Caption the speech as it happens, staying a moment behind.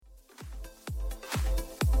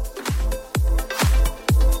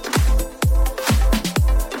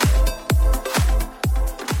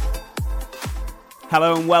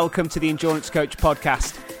Hello and welcome to the Endurance Coach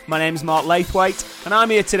podcast. My name's Mark Laithwaite and I'm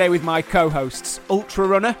here today with my co-hosts, ultra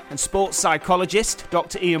runner and sports psychologist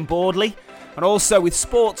Dr. Ian Boardley, and also with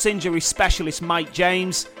sports injury specialist Mike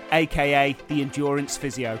James, aka the Endurance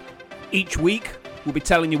Physio. Each week we'll be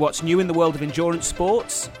telling you what's new in the world of endurance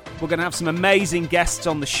sports. We're going to have some amazing guests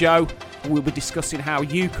on the show and we'll be discussing how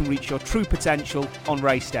you can reach your true potential on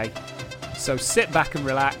race day. So sit back and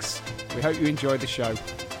relax. We hope you enjoy the show.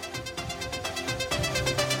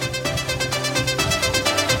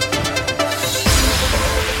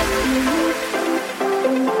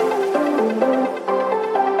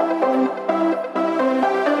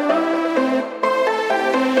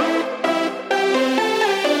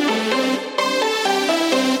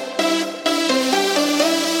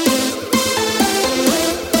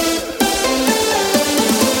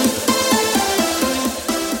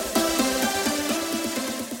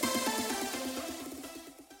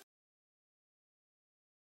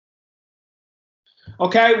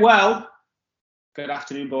 Okay, well, good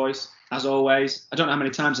afternoon, boys. As always, I don't know how many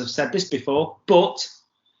times I've said this before, but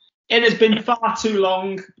it has been far too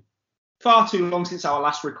long since our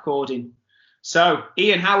last recording. So,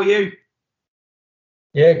 Ian, how are you?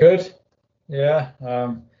 Yeah, good. Yeah,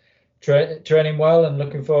 training well and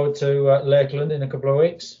looking forward to Lakeland in a couple of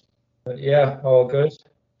weeks. But yeah, all good.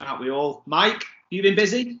 Aren't we all? Mike, you been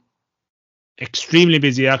busy? Extremely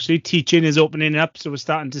busy, actually. Teaching is opening up, so we're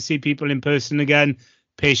starting to see people in person again.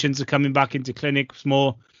 Patients are coming back into clinics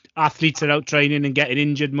more. Athletes are out training and getting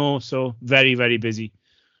injured more, so very, very busy.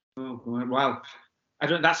 Oh, wow. I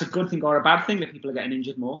don't. That's a good thing or a bad thing that people are getting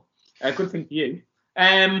injured more. A good thing for you.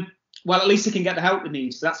 Well, at least they can get the help they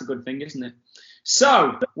need, so that's a good thing, isn't it?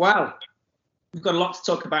 So, well, we've got a lot to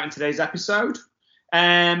talk about in today's episode.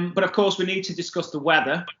 But, of course, we need to discuss the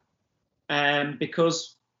weather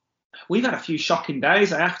because we've had a few shocking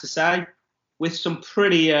days, I have to say, with some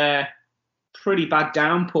pretty bad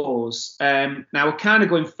downpours. Now, we're kind of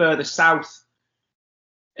going further south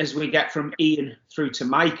as we get from Ian through to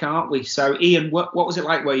Mike, aren't we? So, Ian, what was it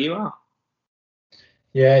like where you are?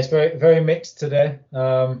 Yeah, it's very, very mixed today.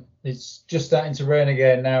 It's just starting to rain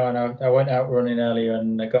again now, and I went out running earlier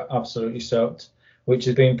and I got absolutely soaked, which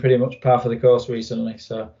has been pretty much par for the course recently.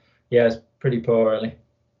 So, yeah, it's pretty poor, really.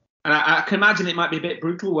 And I can imagine it might be a bit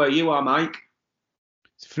brutal where you are, Mike.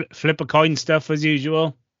 Flip a coin stuff as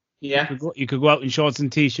usual. Yeah. You could go out in shorts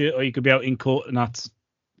and t-shirt, or you could be out in coat and hats.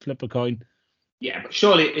 Flip a coin. Yeah, but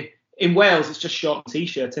surely in Wales it's just short and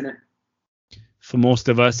t-shirt, isn't it? For most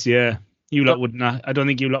of us, yeah. You lot wouldn't. I don't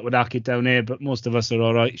think you lot would hack it down here, but most of us are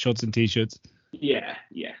all right. Shorts and t-shirts. Yeah.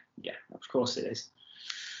 Of course it is.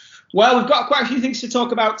 Well, we've got quite a few things to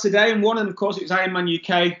talk about today, and one, of course, it was Ironman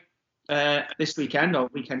UK. This weekend or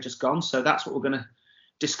weekend just gone, so that's what we're going to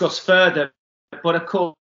discuss further. But of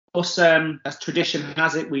course, as tradition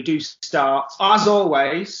has it, we do start as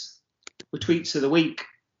always with tweets of the week.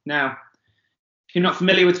 Now, if you're not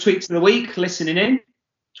familiar with tweets of the week, listening in,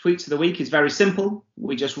 tweets of the week is very simple.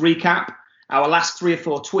 We just recap our last 3 or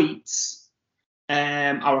 4 tweets,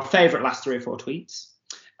 our favourite last 3 or 4 tweets,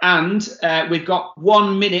 and we've got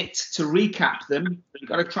 1 minute to recap them. We've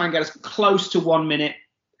got to try and get as close to 1 minute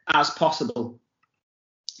as possible.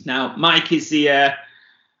 Now, Mike is the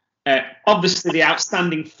obviously the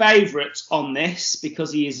outstanding favourite on this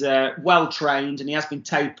because he is well trained and he has been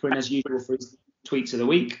tapering as usual for his tweets of the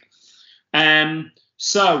week.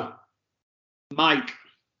 So, Mike,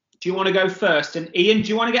 do you want to go first? And Ian, do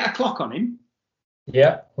you want to get a clock on him?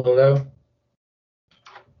 Yeah, hello.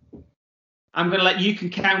 I'm going to let you can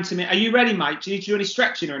count him in. Are you ready, Mike? Do you need to do any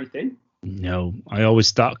stretching or anything? No, I always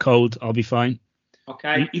start cold. I'll be fine.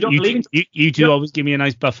 Okay. You don't believe in you two always give me a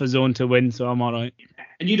nice buffer zone to win, so I'm all right.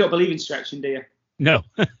 And you don't believe in stretching, do you? No.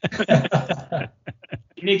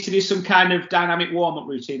 You need to do some kind of dynamic warm-up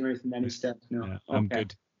routine or anything then instead. No. Yeah, I'm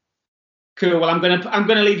good. Cool. Well, I'm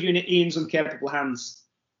gonna leave you in Ian's incapable hands.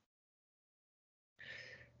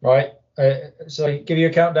 Right. So give you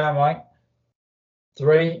a countdown, Mike.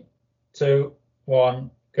 3, 2,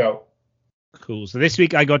 1, go. Cool. So this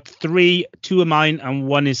week I got 3, 2 of mine and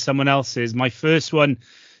 1 is someone else's. My first one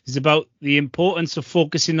is about the importance of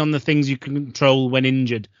focusing on the things you can control when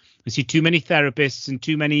injured. I see too many therapists and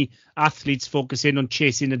too many athletes focusing on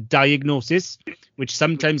chasing a diagnosis, which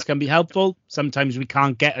sometimes can be helpful. Sometimes we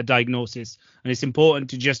can't get a diagnosis. And it's important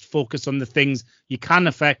to just focus on the things you can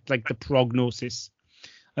affect, like the prognosis.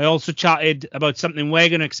 I also chatted about something we're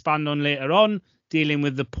going to expand on later on, dealing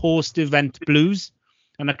with the post-event blues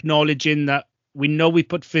and acknowledging that we know we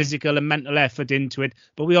put physical and mental effort into it,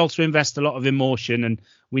 but we also invest a lot of emotion, and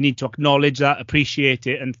we need to acknowledge that, appreciate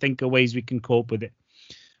it, and think of ways we can cope with it.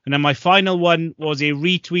 And then my final one was a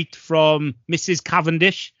retweet from Mrs.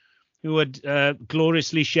 Cavendish, who had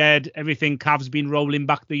gloriously shared everything Cav's been rolling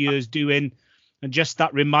back the years doing. And just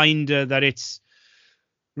that reminder that it's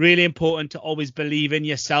really important to always believe in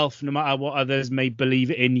yourself, no matter what others may believe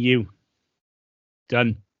in you.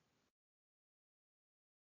 Done.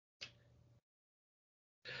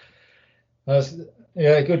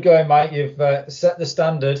 Yeah, good going, Mike. You've set the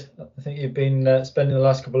standard. I think you've been spending the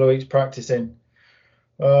last couple of weeks practicing.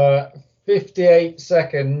 58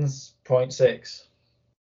 seconds, 0.6.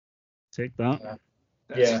 Take that.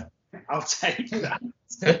 Yeah. I'll take that.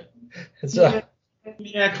 So,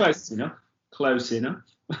 close enough. Close enough.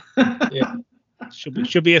 yeah.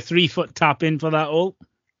 Should be a 3-foot tap in for that all.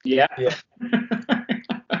 Yeah.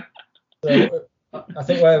 So I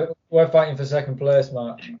think we're fighting for second place,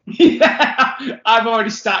 Mark. Yeah. I've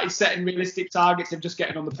already started setting realistic targets. I'm just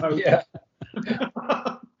getting on the podium.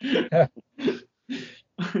 Yeah.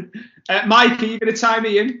 Mike, are you going to tie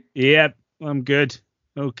me in? Yep, I'm good.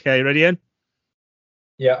 Okay, ready, Ian?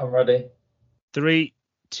 Yeah, I'm ready. 3,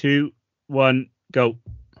 2, 1, go.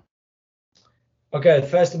 Okay, the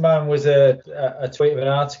first of mine was a tweet of an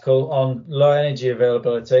article on low energy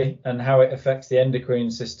availability and how it affects the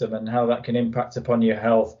endocrine system and how that can impact upon your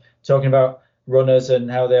health. Talking about runners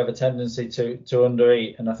and how they have a tendency to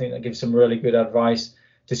undereat, and I think that gives some really good advice.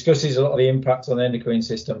 Discusses a lot of the impacts on the endocrine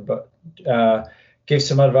system, but gives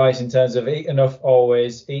some advice in terms of eat enough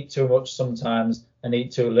always, eat too much sometimes, and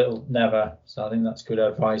eat too little never. So I think that's good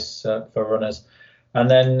advice for runners. And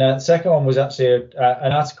then the second one was actually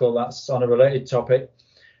an article that's on a related topic,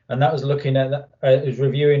 and that was looking at it was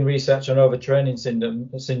reviewing research on overtraining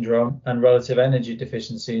syndrome and relative energy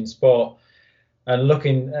deficiency in sport, and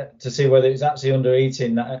looking to see whether it's actually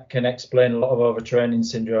undereating that can explain a lot of overtraining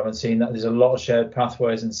syndrome, and seeing that there's a lot of shared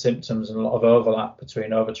pathways and symptoms and a lot of overlap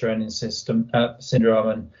between overtraining syndrome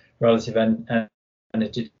and relative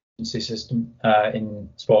energy deficiency system in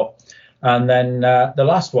sport. And then the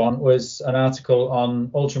last one was an article on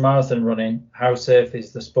ultramarathon running, how safe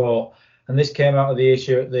is the sport? And this came out of the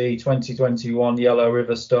issue at the 2021 Yellow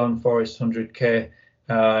River Stone Forest 100K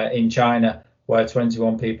in China, where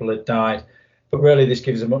 21 people had died. But really, this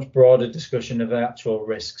gives a much broader discussion of the actual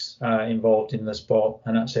risks involved in the sport.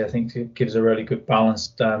 And actually, I think it gives a really good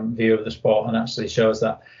balanced view of the sport, and actually shows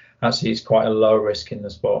that actually it's quite a low risk in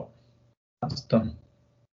the sport. That's done.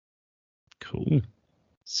 Cool.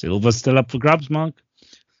 Silver's still up for grabs, Mark.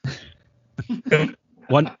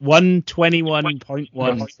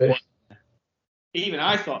 121.1. Even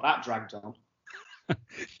I thought that dragged on.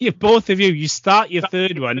 Yeah, both of you start your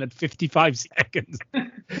third one at 55 seconds.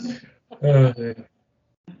 Out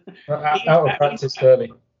of practice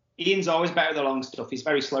early. Ian's always better with the long stuff. He's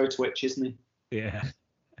very slow twitch, isn't he? Yeah.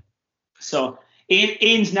 So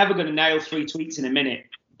Ian's never going to nail 3 tweets in a minute,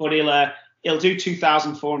 but he'll do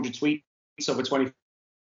 2,400 tweets over 20.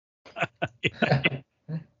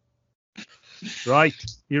 Right,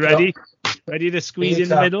 you ready? Ready to squeeze in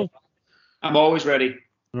the middle? I'm always ready.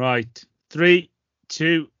 Right, 3,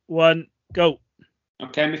 2, 1, go.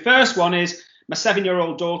 Okay, my first one is my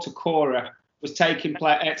 7-year-old daughter Cora was taking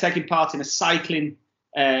part in a cycling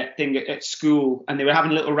thing at school, and they were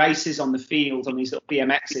having little races on the field on these little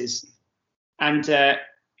BMXs, and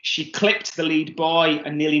she clipped the lead boy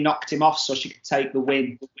and nearly knocked him off so she could take the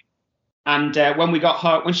win. And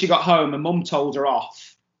when she got home, her mum told her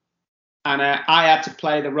off, and I had to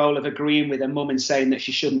play the role of agreeing with her mum and saying that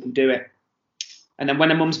she shouldn't do it. And then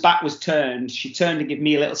when her mum's back was turned, she turned to give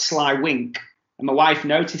me a little sly wink, and my wife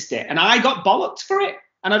noticed it, and I got bollocked for it.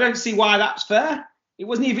 And I don't see why that's fair. It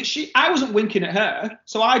wasn't even I wasn't winking at her,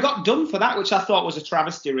 so I got done for that, which I thought was a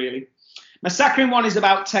travesty, really. My second one is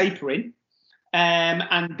about tapering,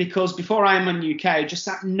 and because before Ironman UK, just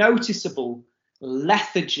that noticeable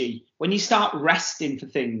lethargy when you start resting for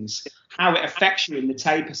things, how it affects you in the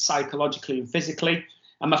taper psychologically and physically.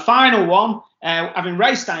 And my final one, having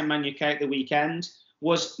raced Ironman UK at the weekend,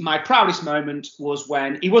 was my proudest moment was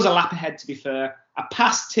when he was a lap ahead, to be fair. I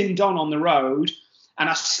passed Tim Don on the road and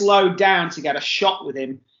I slowed down to get a shot with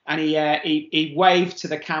him, and he waved to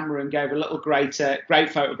the camera and gave a little great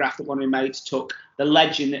photograph that one of my mates took, the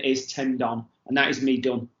legend that is Tim Don, and that is me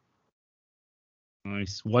done.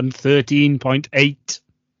 Nice. 113.8.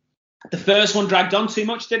 The first one dragged on too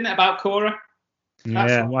much, didn't it, about Cora?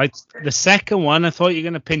 Yeah, well, the second one, I thought you were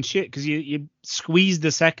going to pinch it because you squeezed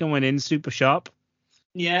the second one in super sharp.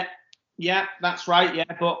 Yeah, that's right. Yeah,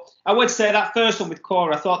 but I would say that first one with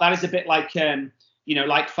Cora, I thought that is a bit like,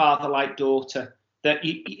 like father, like daughter. That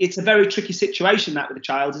it's a very tricky situation, that with a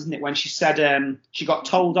child, isn't it? When she said she got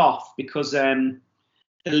told off because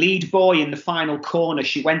the lead boy in the final corner,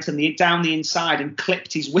 she went down the inside and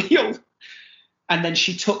clipped his wheel. And then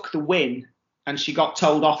she took the win and she got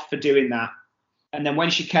told off for doing that. And then when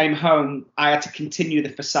she came home, I had to continue the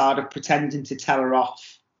facade of pretending to tell her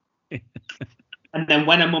off. And then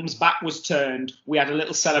when her mum's back was turned, we had a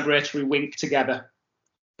little celebratory wink together.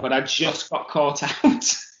 But I just got caught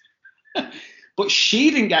out. But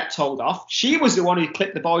she didn't get told off. She was the one who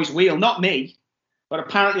clipped the boy's wheel, not me. But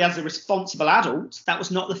apparently, as a responsible adult, that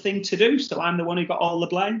was not the thing to do. So I'm the one who got all the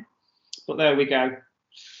blame. But there we go.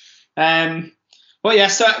 But yeah,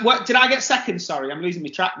 so what did I get second? Sorry, I'm losing my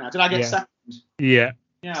track now. Did I get second? Yeah.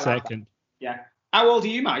 Yeah. Second. Yeah. How old are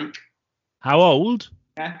you, Mike? How old?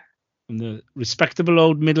 Yeah. I'm the respectable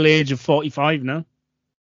old middle age of 45 now.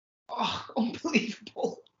 Oh,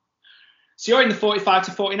 unbelievable. So you're in the 45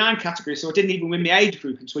 to 49 category, so I didn't even win my age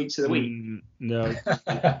group in Tweets of the Week. No.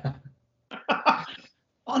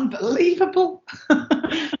 Unbelievable.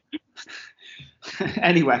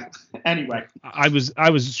 Anyway. I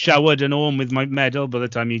was showered and home with my medal by the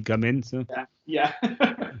time you'd come in. So yeah.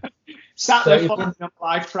 Sat there following on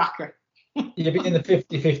live tracker. You'd be in the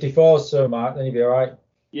 50-54s, so Mark, then you'd be all right.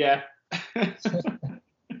 Yeah.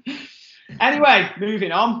 Anyway,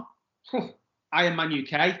 moving on.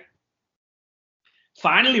 Ironman UK.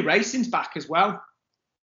 Finally, racing's back as well,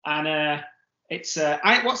 and it's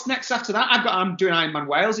what's next after that? I'm doing Ironman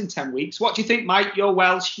Wales in 10 weeks. What do you think, Mike? You're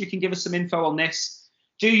Welsh. You can give us some info on this.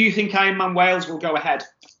 Do you think Ironman Wales will go ahead?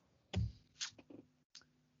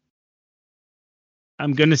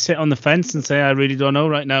 I'm going to sit on the fence and say I really don't know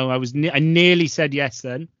right now. I nearly said yes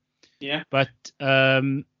then. Yeah. But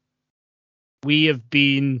we have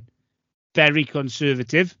been very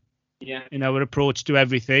conservative in our approach to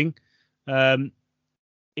everything.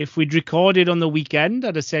 If we'd recorded on the weekend,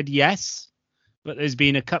 I'd have said yes. But there's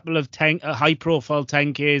been a couple of high-profile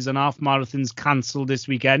 10Ks and half marathons cancelled this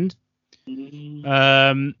weekend.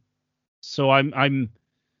 So I'm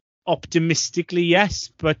optimistically yes,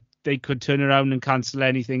 but they could turn around and cancel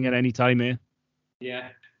anything at any time here. Yeah.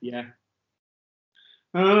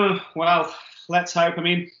 Well, let's hope. I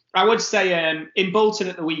mean, I would say in Bolton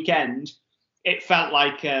at the weekend, it felt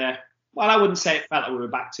like, I wouldn't say it felt like we were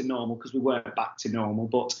back to normal because we weren't back to normal,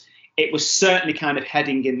 but it was certainly kind of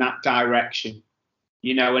heading in that direction,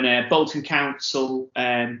 and Bolton Council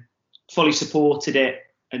fully supported it.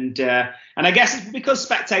 And I guess it's because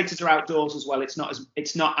spectators are outdoors as well. It's not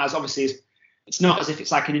as obviously as it's not as if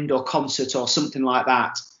it's like an indoor concert or something like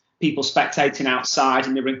that. People spectating outside,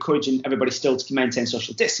 and they're encouraging everybody still to maintain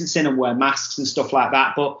social distancing and wear masks and stuff like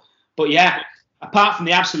that. But yeah, apart from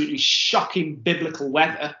the absolutely shocking biblical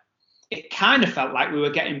weather, it kind of felt like we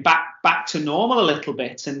were getting back to normal a little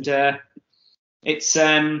bit. And it's so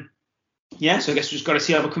I guess we've just got to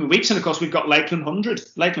see over the coming weeks. And of course, we've got Lakeland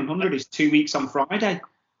 100. Lakeland 100 is 2 weeks on Friday.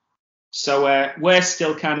 So we're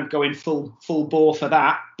still kind of going full bore for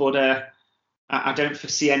that. But I don't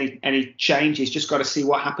foresee any changes. Just got to see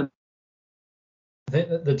what happens. I think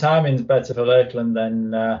that the timing's better for Lakeland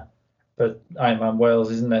than for Ironman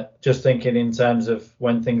Wales, isn't it? Just thinking in terms of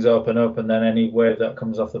when things open up, and then any wave that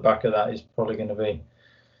comes off the back of that is probably going to be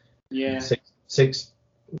six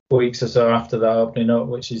weeks or so after that opening up,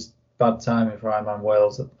 which is bad timing for Ironman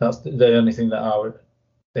Wales. That's the only thing that I would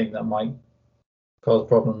think that might cause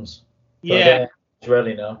problems. But I don't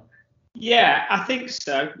really know. Yeah, I think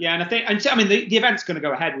so. Yeah, and I mean, the event's going to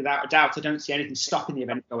go ahead without a doubt. I don't see anything stopping the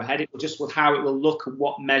event go ahead. It will just with how it will look and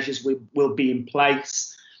what measures will be in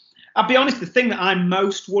place. I'll be honest, the thing that I'm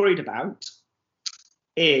most worried about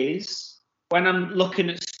is when I'm looking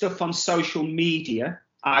at stuff on social media,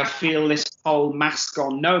 I feel this whole mask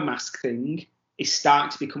or no mask thing is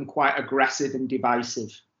starting to become quite aggressive and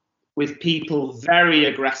divisive, with people very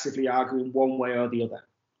aggressively arguing one way or the other.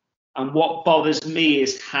 And what bothers me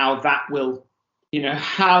is how that will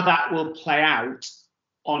play out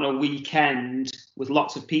on a weekend with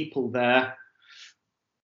lots of people there.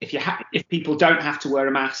 If people don't have to wear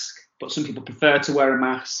a mask, but some people prefer to wear a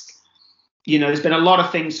mask, there's been a lot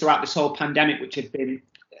of things throughout this whole pandemic which have been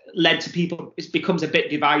led to people. It becomes a bit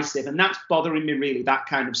divisive, and that's bothering me really. That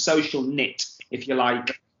kind of social knit, if you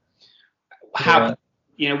like,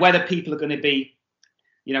 whether people are going to be.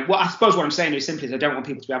 I suppose what I'm saying is simply I don't want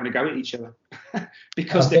people to be having a go at each other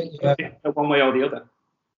because they're one way or the other.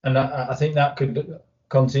 And I think that could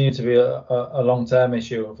continue to be a long-term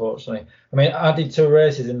issue, unfortunately. I mean, I did 2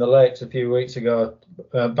 races in the Lakes a few weeks ago,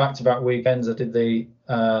 back-to-back weekends. I did the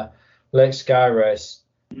Lake Sky race,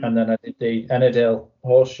 and then I did the Ennerdale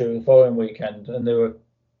Horseshoe the following weekend, and they were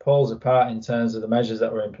poles apart in terms of the measures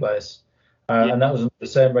that were in place. And that was under the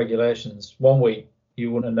same regulations. 1 week,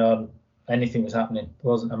 you wouldn't have known anything was happening.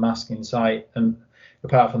 There wasn't a mask in sight, and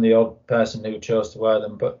apart from the odd person who chose to wear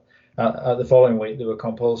them. But at the following week, they were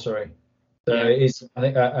compulsory. So it is, I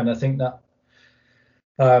think that.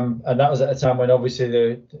 And that was at a time when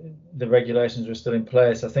obviously the regulations were still in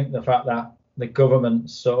place. I think the fact that the government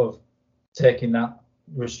sort of taking that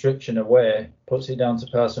restriction away puts it down to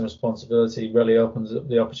personal responsibility, really opens up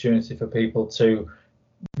the opportunity for people to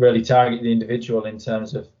really target the individual in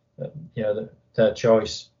terms of their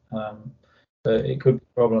choice. But it could be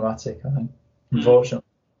problematic, I think, unfortunately.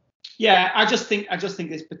 Yeah, I just think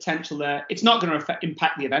there's potential there. It's not going to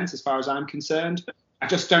impact the event as far as I'm concerned. I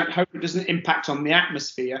just don't hope it doesn't impact on the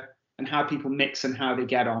atmosphere and how people mix and how they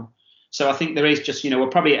get on. So I think there is just, we're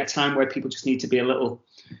probably at a time where people just need to be a little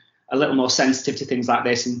more sensitive to things like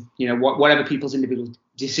this, and whatever people's individual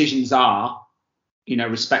decisions are,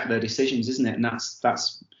 respect their decisions, isn't it? And that's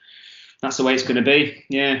the way it's going to be.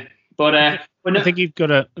 Yeah, but I think you've got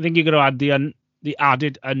to add the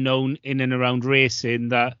added unknown in and around racing,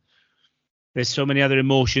 that there's so many other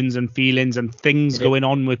emotions and feelings and things going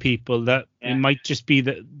on with people that it might just be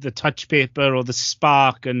the touch paper or the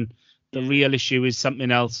spark, and the real issue is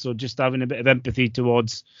something else. So just having a bit of empathy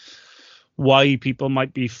towards why people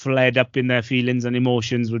might be flared up in their feelings and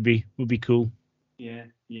emotions would be cool. Yeah.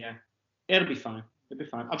 It'll be fine.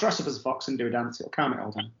 I'll dress up as a fox and do a dance. It'll calm it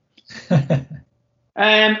all down.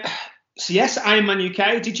 So yes, Ironman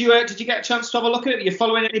UK. Did you get a chance to have a look at it? Are you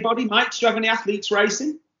following anybody, Mike? Do you have any athletes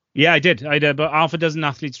racing? Yeah, I did. I had about half a dozen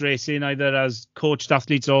athletes racing, either as coached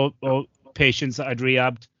athletes or patients that I'd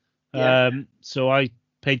rehabbed. So I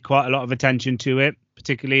paid quite a lot of attention to it,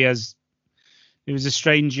 particularly as it was a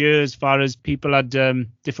strange year as far as people had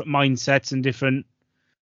different mindsets and different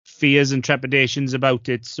fears and trepidations about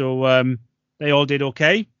it. So they all did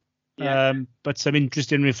okay. But some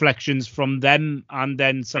interesting reflections from them, and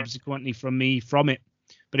then subsequently from me from it.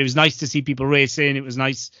 But it was nice to see people racing. It was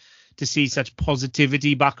nice to see such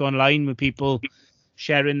positivity back online with people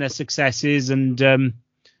sharing their successes and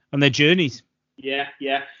their journeys. Yeah.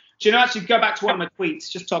 Do you know, actually go back to one of my tweets,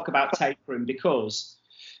 just talk about tapering, because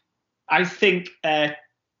I think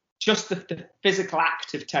just the physical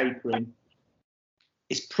act of tapering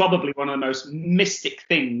is probably one of the most mystic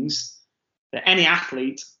things that any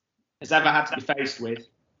athlete has ever had to be faced with.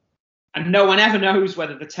 And no one ever knows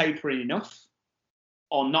whether they're tapering enough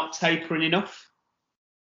or not tapering enough.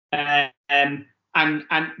 And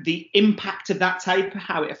the impact of that taper,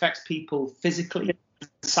 how it affects people physically,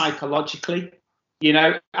 psychologically.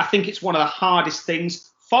 I think it's one of the hardest things.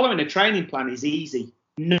 Following a training plan is easy.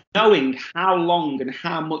 Knowing how long and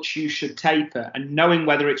how much you should taper and knowing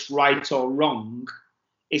whether it's right or wrong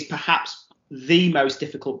is perhaps the most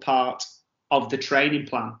difficult part of the training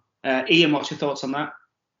plan. Ian, what's your thoughts on that?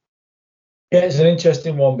 Yeah, it's an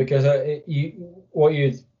interesting one, because what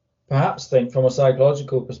you'd perhaps think from a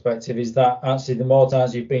psychological perspective is that actually the more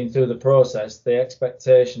times you've been through the process, the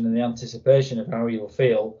expectation and the anticipation of how you'll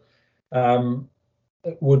feel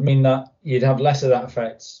would mean that you'd have less of that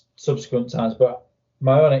effect subsequent times. But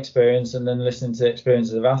my own experience, and then listening to the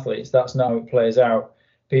experiences of athletes, that's not how it plays out.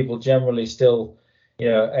 People generally still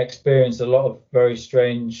experience a lot of very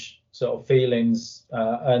strange sort of feelings,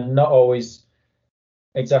 and not always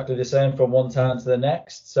exactly the same from one time to the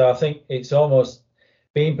next. So I think it's almost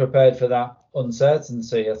being prepared for that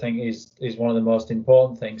uncertainty, I think, is one of the most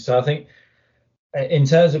important things. So I think in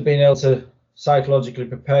terms of being able to psychologically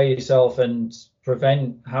prepare yourself and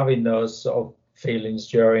prevent having those sort of feelings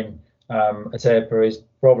during a taper is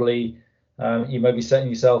probably you may be setting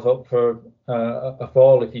yourself up for a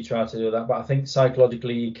fall if you try to do that. But I think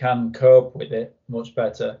psychologically you can cope with it much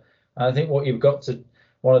better. And I think one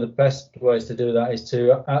of the best ways to do that is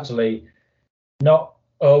to actually not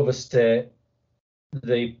overstate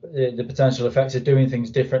the potential effects of doing things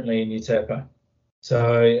differently in your taper.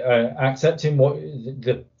 So accepting what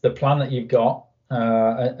the plan that you've got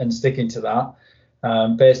and sticking to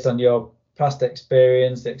that based on your past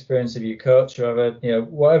experience, the experience of your coach,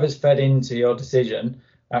 whatever's fed into your decision,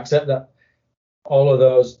 accept that all of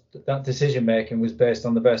that decision making was based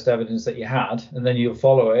on the best evidence that you had, and then you'll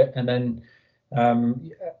follow it, and then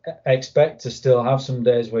expect to still have some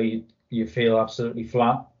days where you feel absolutely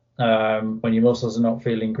flat, when your muscles are not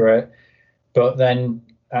feeling great, but then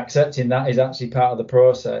accepting that is actually part of the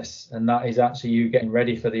process, and that is actually you getting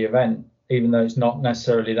ready for the event, even though it's not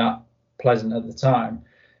necessarily that pleasant at the time.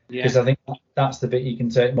 Because I think that's the bit you can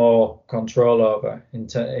take more control over in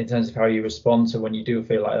terms of how you respond to when you do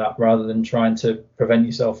feel like that, rather than trying to prevent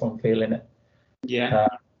yourself from feeling it.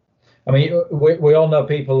 I mean, we all know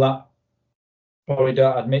people that probably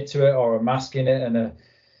don't admit to it or are masking it and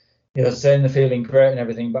saying they're feeling great and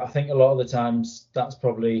everything, but I think a lot of the times that's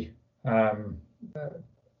probably front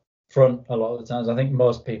a lot of the times. I think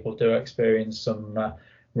most people do experience some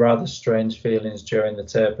rather strange feelings during the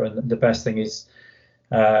taper, and the best thing is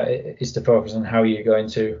to focus on how you're going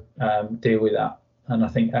to deal with that. And I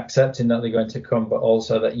think accepting that they're going to come, but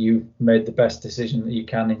also that you've made the best decision that you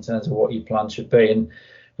can in terms of what your plan should be. And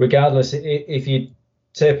regardless, if you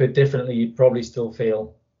tapered differently, you'd probably still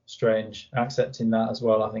feel strange. Accepting that as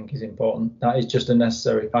well, I think, is important. That is just a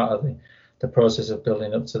necessary part of the process of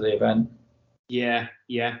building up to the event. Yeah.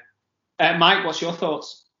 Mike, what's your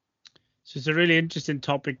thoughts? So it's a really interesting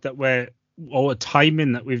topic or a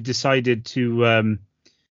timing that we've decided to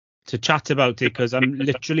chat about it, because I'm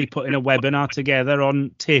literally putting a webinar together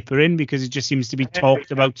on tapering because it just seems to be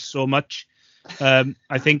talked about so much. I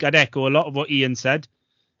think I'd echo a lot of what Ian said.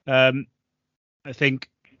 I think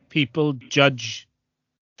people judge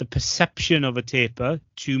the perception of a taper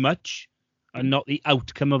too much and not the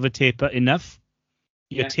outcome of a taper enough.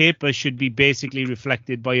 Your taper should be basically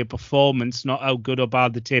reflected by your performance, not how good or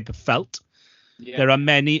bad the taper felt. Yeah. There are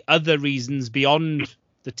many other reasons beyond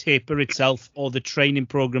the taper itself or the training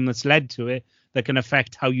program that's led to it that can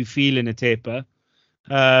affect how you feel in a taper.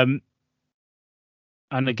 And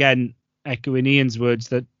again, echoing Ian's words,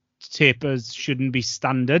 that tapers shouldn't be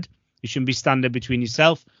standard. It shouldn't be standard between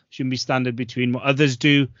yourself. It shouldn't be standard between what others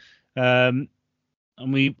do. And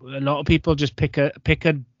a lot of people just pick a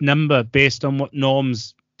number based on what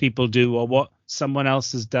norms people do or what someone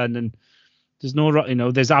else has done. And there's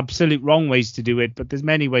there's absolute wrong ways to do it, but there's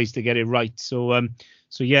many ways to get it right. So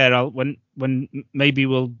yeah, when maybe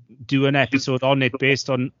we'll do an episode on it based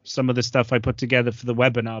on some of the stuff I put together for the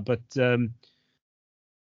webinar. But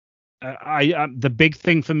the big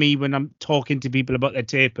thing for me when I'm talking to people about their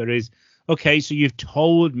taper is, okay, so you've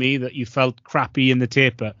told me that you felt crappy in the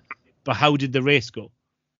taper, but how did the race go?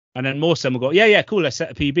 And then most of them will go, yeah, cool, I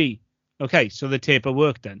set a PB. Okay, so the taper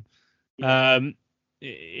worked then.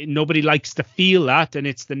 Nobody likes to feel that, and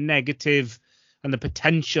it's the negative and the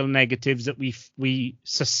potential negatives that we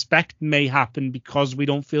suspect may happen because we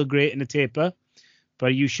don't feel great in a taper.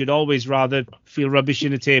 But you should always rather feel rubbish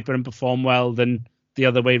in a taper and perform well than the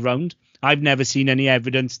other way round. I've never seen any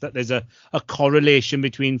evidence that there's a correlation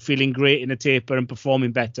between feeling great in a taper and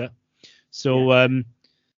performing better. So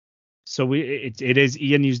it is,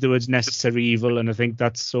 Ian used the words necessary evil, and I think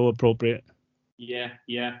that's so appropriate. Yeah.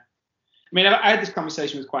 I mean, I had this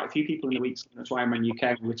conversation with quite a few people in the weeks. That's why I'm in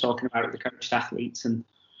UK. We were talking about it with the coached athletes, and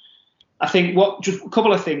I think just a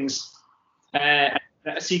couple of things that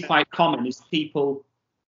I see quite common is people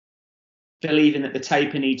believing that the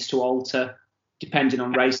taper needs to alter depending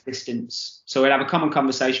on race distance. So we'd have a common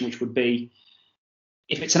conversation, which would be,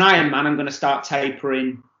 if it's an Ironman, I'm going to start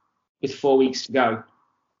tapering with 4 weeks to go.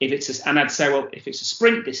 And I'd say, well, if it's a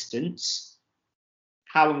sprint distance,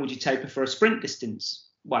 how long would you taper for a sprint distance?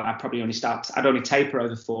 Well, I'd only taper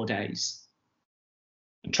over 4 days.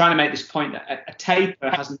 I'm trying to make this point that a taper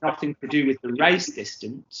has nothing to do with the race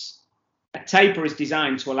distance. A taper is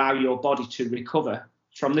designed to allow your body to recover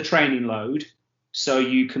from the training load so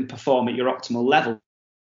you can perform at your optimal level.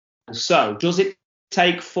 So does it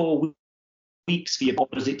take 4 weeks for your body?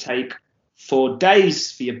 Does it take 4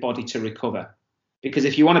 days for your body to recover? Because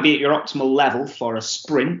if you want to be at your optimal level for a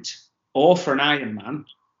sprint or for an Ironman,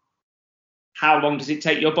 how long does it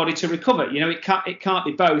take your body to recover? It can't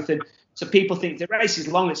be both. And so people think the race is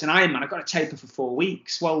long, it's an Ironman, I've got to taper for 4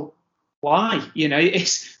 weeks. Well, why?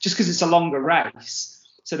 It's just because it's a longer race.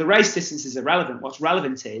 So the race distance is irrelevant. What's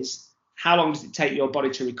relevant is, how long does it take your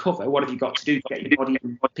body to recover? What have you got to do to get your body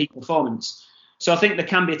in peak performance? So I think there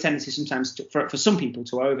can be a tendency sometimes for some people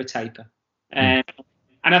to over taper.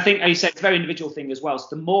 And I think, as you said, it's a very individual thing as well.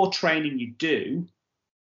 So the more training you do,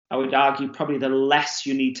 I would argue probably the less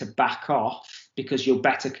you need to back off because you're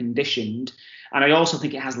better conditioned. And I also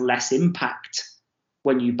think it has less impact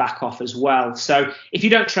when you back off as well. So if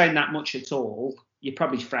you don't train that much at all, you're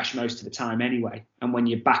probably fresh most of the time anyway. And when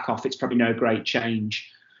you back off, it's probably no great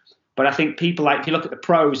change. But I think people, like, if you look at the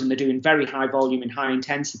pros and they're doing very high volume and high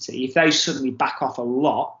intensity, if they suddenly back off a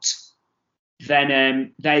lot,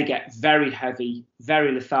 then they get very heavy,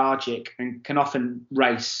 very lethargic, and can often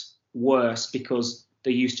race worse because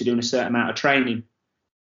they're used to doing a certain amount of training.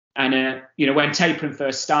 And, when tapering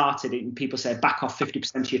first started, and people said back off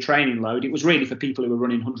 50% of your training load, it was really for people who were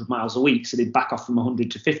running 100 miles a week. So they'd back off from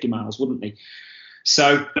 100 to 50 miles, wouldn't they?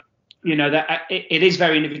 So, that it is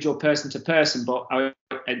very individual, person to person, but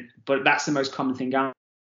that's the most common thing.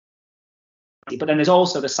 But then there's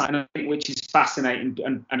also the side, which is fascinating,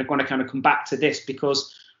 and I want to kind of come back to this,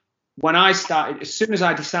 because when I started, as soon as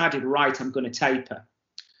I decided, right, I'm going to taper,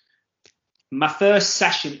 my first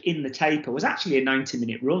session in the taper was actually a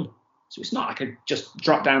 90-minute run. So it's not like I just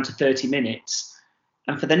dropped down to 30 minutes.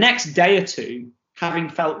 And for the next day or two, having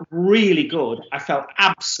felt really good, I felt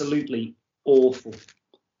absolutely awful.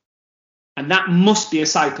 And that must be a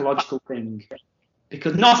psychological thing,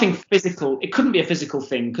 because nothing physical, it couldn't be a physical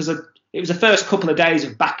thing, because it was the first couple of days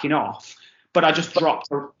of backing off, but I just dropped,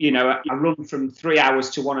 I run from 3 hours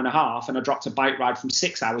to 1.5, and I dropped a bike ride from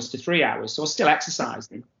 6 hours to 3 hours. So I was still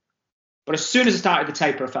exercising. But as soon as I started the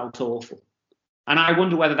taper, I felt awful. And I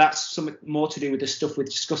wonder whether that's something more to do with the stuff we've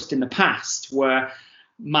discussed in the past, where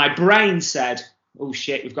my brain said, oh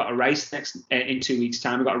shit, we've got a race in 2 weeks'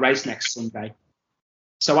 time. We've got a race next Sunday.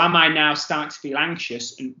 So am I now starting to feel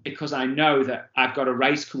anxious? And because I know that I've got a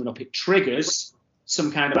race coming up, it triggers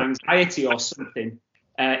some kind of anxiety or something.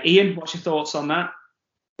 Ian, what's your thoughts on that?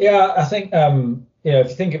 Yeah, I think if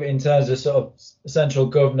you think of it in terms of sort of central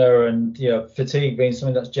governor and fatigue being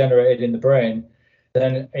something that's generated in the brain,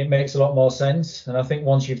 then it makes a lot more sense. And I think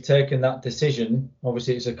once you've taken that decision,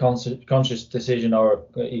 obviously it's a conscious decision, or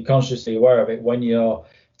you're consciously aware of it when your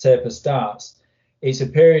taper starts. It's a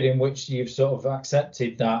period in which you've sort of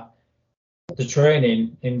accepted that the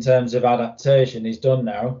training in terms of adaptation is done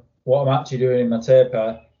now. What I'm actually doing in my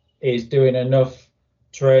taper is doing enough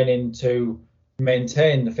training to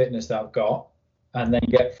maintain the fitness that I've got and then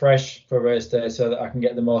get fresh for race day so that I can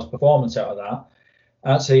get the most performance out of that.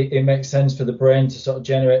 Actually, it makes sense for the brain to sort of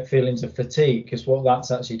generate feelings of fatigue, because what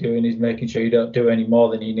that's actually doing is making sure you don't do any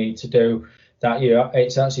more than you need to do. That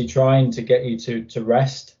it's actually trying to get you to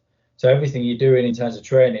rest. So everything you're doing in terms of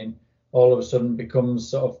training all of a sudden becomes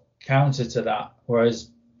sort of counter to that. Whereas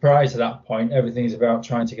prior to that point, everything is about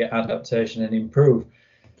trying to get adaptation and improve.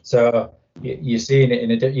 So you're seeing it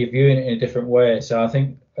you're viewing it in a different way. So I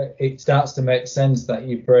think it starts to make sense that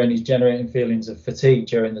your brain is generating feelings of fatigue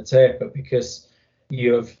during the taper, because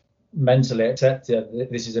you've mentally accepted that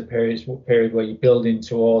this is a period where you're building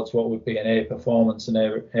towards what would be an A performance, an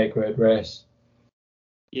A grade race.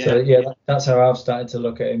 Yeah. So that's how I've started to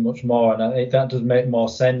look at it much more, and I think that does make more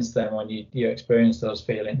sense then when you experience those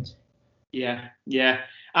feelings. Yeah.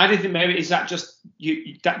 I do think maybe is that just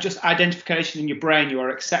identification in your brain. You are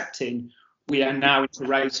accepting we are now into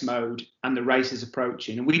race mode and the race is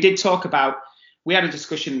approaching. And we had a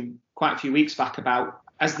discussion quite a few weeks back about,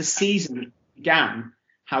 as the season began,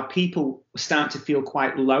 how people were starting to feel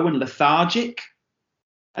quite low and lethargic.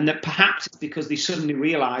 And that perhaps it's because they suddenly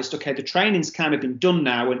realised, okay, the training's kind of been done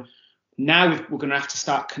now, and now we're going to have to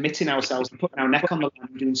start committing ourselves and putting our neck on the line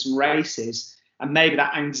and doing some races. And maybe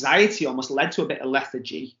that anxiety almost led to a bit of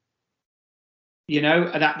lethargy.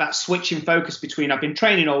 That switch in focus between I've been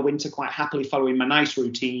training all winter quite happily following my nice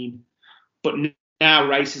routine, but now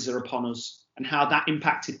races are upon us, and how that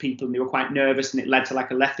impacted people, and they were quite nervous, and it led to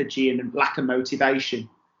like a lethargy and a lack of motivation.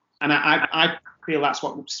 And I feel that's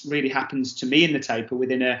what really happens to me in the taper.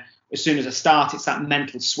 As soon as I start, it's that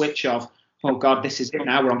mental switch of, oh God, this is it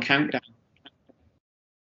now, we're on countdown.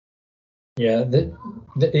 Yeah,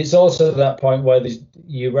 it's also that point where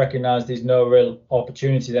you recognise there's no real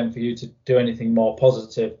opportunity then for you to do anything more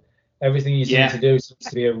positive. Everything you seem to do seems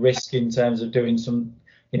to be a risk in terms of doing some,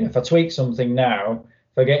 if I tweak something now,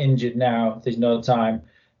 if I get injured now, there's no time.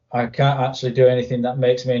 I can't actually do anything that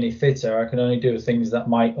makes me any fitter. I can only do things that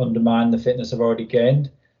might undermine the fitness I've already gained.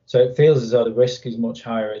 So it feels as though the risk is much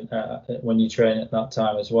higher when you train at that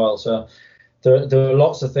time as well. So there are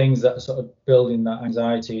lots of things that are sort of building that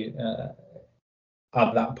anxiety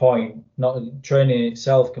at that point. Not training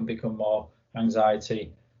itself can become more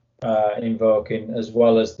anxiety invoking, as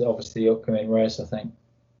well as obviously the upcoming race, I think.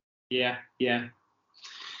 Yeah.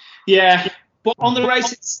 But on the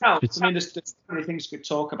race itself, I mean, there's so many things we could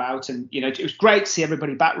talk about, and it was great to see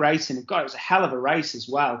everybody back racing. And God, it was a hell of a race as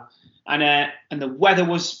well. And the weather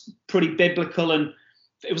was pretty biblical, and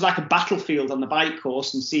it was like a battlefield on the bike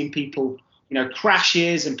course, and seeing people,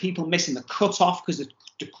 crashes and people missing the cutoff, because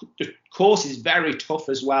the course is very tough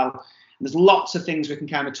as well. And there's lots of things we can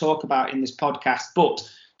kind of talk about in this podcast, but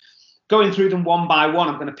going through them one by one,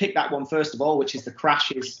 I'm going to pick that one first of all, which is the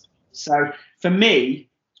crashes. So for me,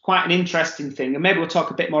 quite an interesting thing, and maybe we'll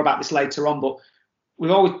talk a bit more about this later on, but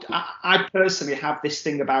I personally have this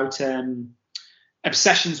thing about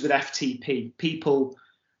obsessions with FTP, people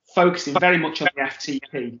focusing very much on the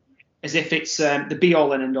FTP as if it's the be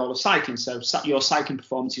all and end all of cycling. So your cycling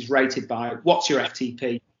performance is rated by what's your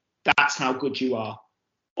FTP, that's how good you are,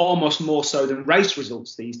 almost more so than race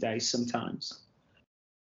results these days sometimes.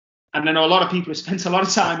 And I know a lot of people have spent a lot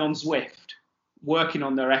of time on Zwift working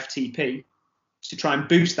on their FTP to try and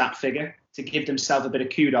boost that figure, to give themselves a bit of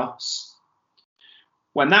kudos.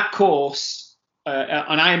 When that course,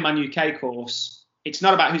 an Ironman UK course, it's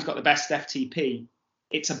not about who's got the best FTP.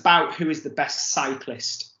 It's about who is the best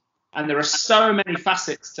cyclist. And there are so many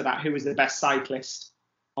facets to that. Who is the best cyclist?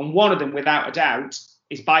 And one of them, without a doubt,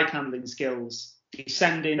 is bike handling skills,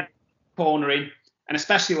 descending, cornering, and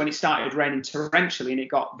especially when it started raining torrentially and it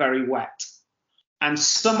got very wet. And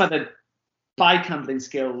some of the bike handling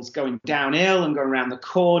skills going downhill and going around the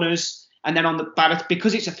corners, and then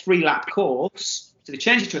because it's a 3-lap course, so they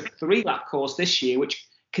changed it to a 3-lap course this year, which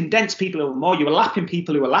condensed people over more. You were lapping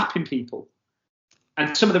people who were lapping people,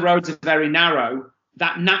 and some of the roads are very narrow.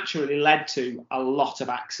 That naturally led to a lot of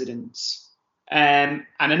accidents. And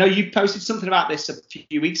I know you posted something about this a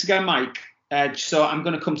few weeks ago, Mike. So I'm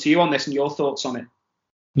going to come to you on this and your thoughts on it.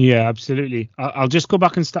 Yeah, absolutely. I'll just go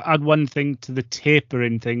back and add one thing to the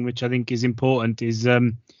tapering thing, which I think is important, is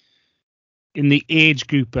in the age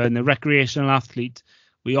group and the recreational athlete,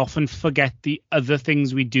 we often forget the other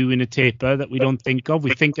things we do in a taper that we don't think of.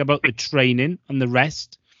 We think about the training and the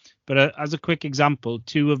rest. But as a quick example,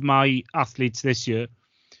 2 of my athletes this year,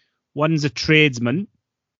 one's a tradesman,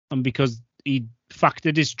 and because he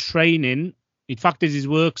factored his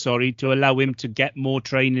work, to allow him to get more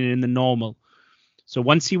training than normal. So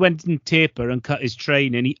once he went in taper and cut his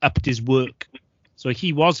training, he upped his work. So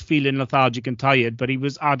he was feeling lethargic and tired, but he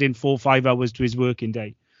was adding 4 or 5 hours to his working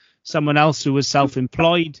day. Someone else who was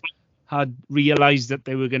self-employed had realized that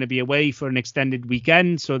they were going to be away for an extended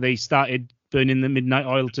weekend, so they started burning the midnight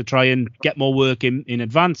oil to try and get more work in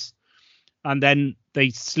advance. And then they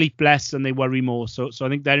sleep less and they worry more. So I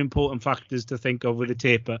think they're important factors to think of with the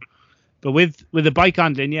taper. But with the bike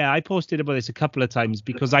handling, I posted about this a couple of times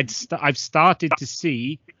because I've started to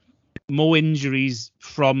see more injuries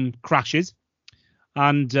from crashes.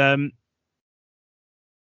 And I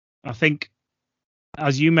think,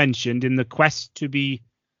 as you mentioned, in the quest to be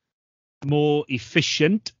more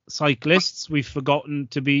efficient cyclists, we've forgotten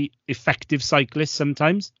to be effective cyclists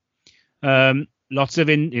sometimes. Lots of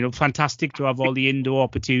fantastic to have all the indoor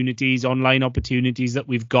opportunities, online opportunities that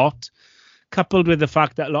we've got, coupled with the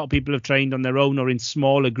fact that a lot of people have trained on their own or in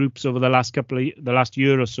smaller groups over the last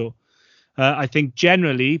year or so. I think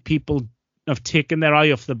generally people have taken their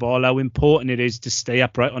eye off the ball, how important it is to stay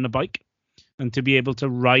upright on a bike and to be able to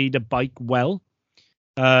ride a bike well.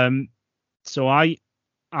 So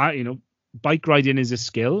bike riding is a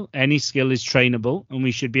skill. Any skill is trainable, and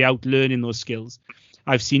we should be out learning those skills.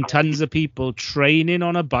 I've seen tons of people training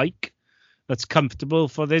on a bike that's comfortable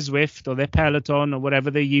for their Zwift or their Peloton or whatever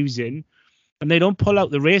they're using, and they don't pull out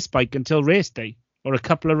the race bike until race day or a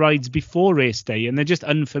couple of rides before race day, and they're just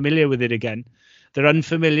unfamiliar with it again. They're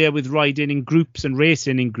unfamiliar with riding in groups and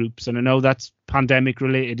racing in groups, and I know that's pandemic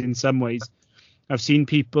related in some ways. I've seen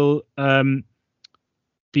people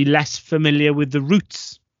be less familiar with the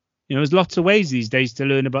routes. There's lots of ways these days to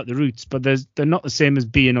learn about the routes, but they're not the same as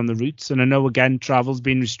being on the routes. And I know, again, travel's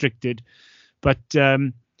been restricted, but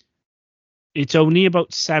it's only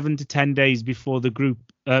about 7 to 10 days before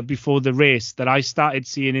the race that I started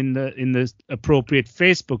seeing in the appropriate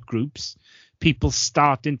Facebook groups, people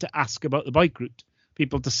starting to ask about the bike route,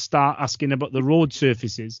 people to start asking about the road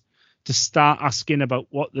surfaces, to start asking about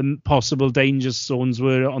what the possible danger zones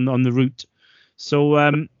were on the route. So,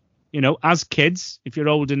 as kids, if you're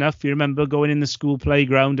old enough, you remember going in the school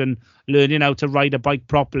playground and learning how to ride a bike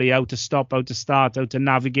properly, how to stop, how to start, how to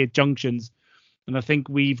navigate junctions. And I think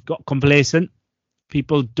we've got complacent.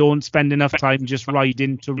 People don't spend enough time just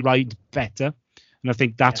riding to ride better. And I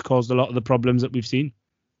think that's caused a lot of the problems that we've seen.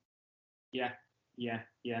 Yeah.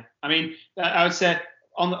 I mean, I would say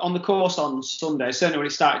on the course on Sunday, certainly when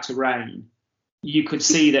it started to rain, you could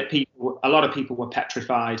see that a lot of people were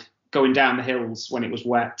petrified going down the hills when it was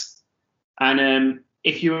wet. And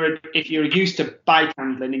if you're used to bike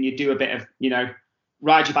handling and you do a bit of,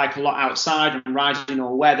 ride your bike a lot outside and ride in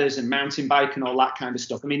all weathers and mountain bike and all that kind of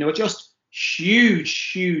stuff. I mean, there were just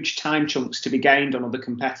huge time chunks to be gained on other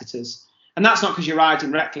competitors. And that's not because you're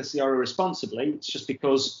riding recklessly or irresponsibly. It's just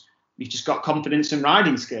because you've just got confidence and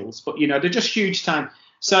riding skills. But, they're just huge time.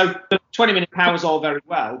 So 20-minute power is all very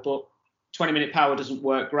well, but 20-minute power doesn't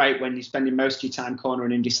work great when you're spending most of your time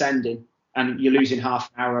cornering and descending and you're losing half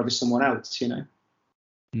an hour over someone else,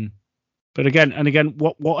 But again,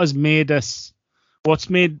 what's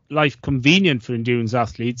made life convenient for endurance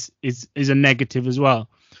athletes is a negative as well.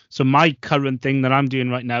 So my current thing that I'm doing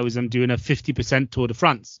right now is I'm doing a 50% Tour de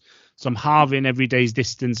France. So I'm halving every day's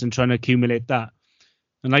distance and trying to accumulate that.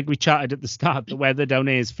 And like we chatted at the start, the weather down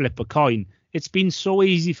here is flip a coin. It's been so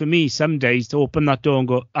easy for me some days to open that door and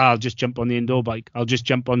go, I'll just jump on the indoor bike. I'll just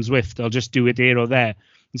jump on Zwift. I'll just do it here or there.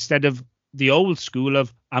 Instead of the old school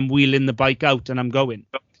of I'm wheeling the bike out and I'm going.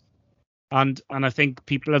 And I think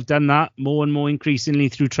people have done that more and more increasingly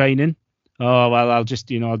through training. oh well, I'll just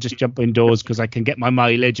jump indoors because I can get my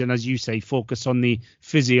mileage, and as you say, focus on the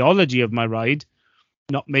physiology of my ride,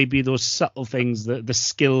 not maybe those subtle things, the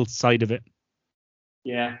skill side of it.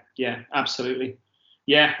 Yeah, absolutely.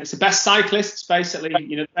 Yeah, it's the best cyclists, basically.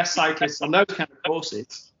 The best cyclists on those kind of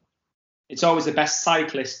courses. It's always the best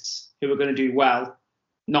cyclists who are going to do well,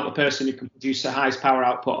 not the person who can produce the highest power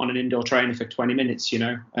output on an indoor trainer for 20 minutes,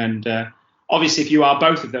 And obviously, if you are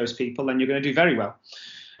both of those people, then you're going to do very well.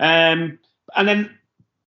 And then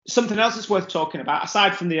something else that's worth talking about,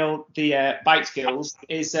 aside from the bike skills,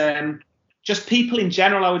 is just people in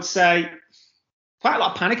general. I would say quite a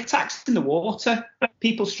lot of panic attacks in the water,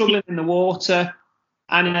 people struggling in the water.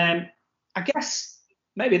 And I guess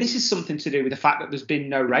maybe this is something to do with the fact that there's been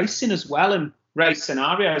no racing as well, and race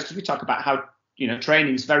scenarios, because we talk about how,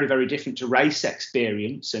 training is very, very different to race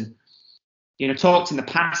experience. And, talked in the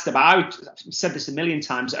past about, I've said this a million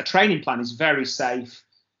times, a training plan is very safe.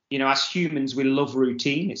 As humans, we love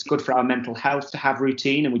routine. It's good for our mental health to have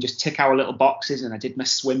routine, and we just tick our little boxes. And I did my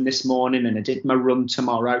swim this morning, and I did my run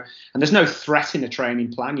tomorrow. And there's no threat in a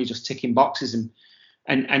training plan. You're just ticking boxes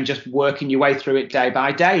and just working your way through it day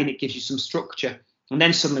by day, and it gives you some structure. And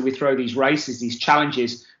then suddenly we throw these races, these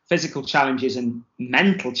challenges, physical challenges and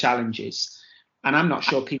mental challenges. And I'm not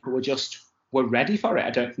sure people were ready for it. I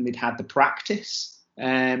don't think they'd had the practice.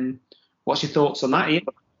 What's your thoughts on that, Ian?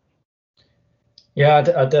 Yeah,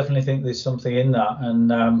 I definitely think there's something in that,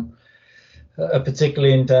 and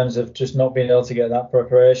particularly in terms of just not being able to get that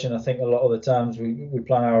preparation. I think a lot of the times we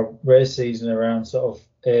plan our race season around sort of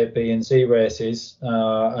A, B, and C races,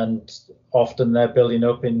 and often they're building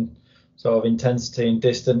up in sort of intensity and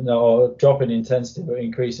distance, or dropping intensity but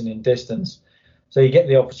increasing in distance. So you get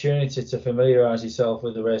the opportunity to familiarise yourself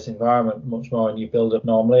with the race environment much more than you build up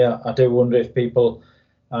normally. I do wonder if people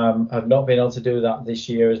have not been able to do that this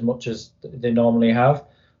year as much as they normally have,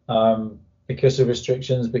 because of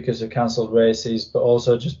restrictions, because of cancelled races, but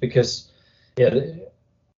also just because they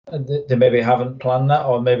maybe haven't planned that,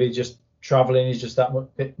 or maybe just travelling is just that much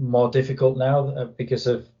bit more difficult now because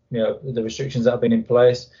of the restrictions that have been in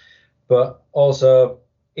place. But also,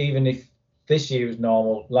 even if this year was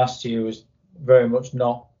normal, last year was very much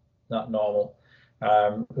not that normal.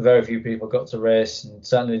 Very few people got to race, and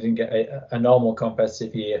certainly didn't get a normal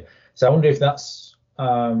competitive year. So I wonder if that's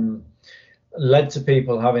led to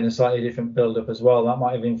people having a slightly different build-up as well. That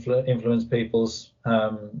might have influenced people's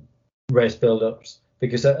race build-ups,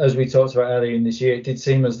 because as we talked about earlier in this year, it did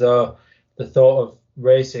seem as though the thought of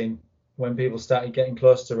racing, when people started getting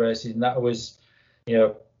close to racing, that was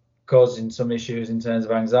causing some issues in terms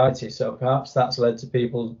of anxiety. So perhaps that's led to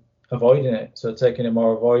people avoiding it, so taking a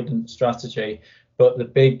more avoidant strategy. But the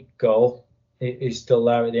big goal is still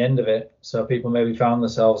there at the end of it. So people maybe found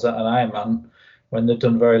themselves at an Ironman when they've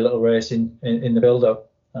done very little racing in the build-up,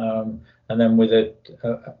 and then with a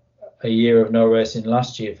year of no racing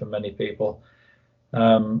last year for many people,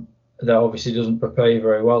 that obviously doesn't prepare you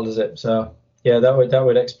very well, does it? So yeah, that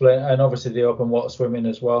would explain, and obviously the open water swimming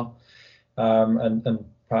as well, and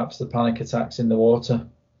perhaps the panic attacks in the water.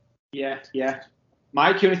 Yeah.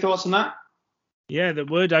 Mike, any thoughts on that? Yeah, the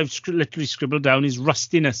word I've literally scribbled down is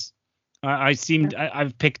rustiness.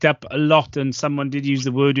 I've picked up a lot, and someone did use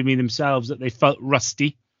the word with me themselves, that they felt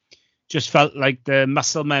rusty. Just felt like the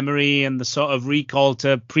muscle memory and the sort of recall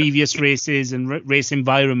to previous races and race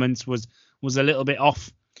environments was a little bit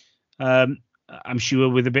off. I'm sure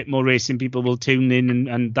with a bit more racing, people will tune in,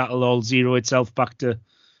 and that'll all zero itself back to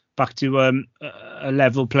a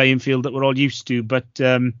level playing field that we're all used to. But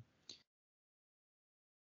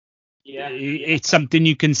it's something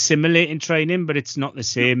you can simulate in training, but it's not the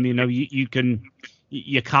same.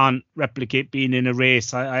 You can't replicate being in a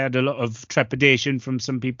race. I had a lot of trepidation from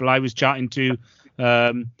some people I was chatting to,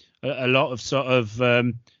 a lot of sort of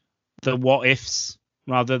the what ifs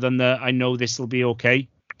rather than the I know this will be okay.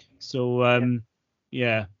 So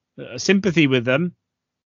sympathy with them,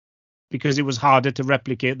 because it was harder to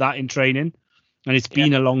replicate that in training, and it's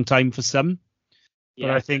been a long time for some. But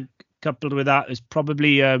I think coupled with that is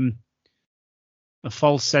probably a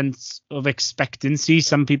false sense of expectancy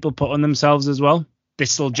some people put on themselves as well.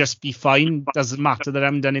 This will just be fine. Doesn't matter that I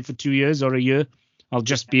haven't done it for 2 years or a year. I'll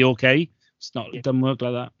just be okay. It doesn't work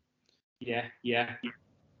like that.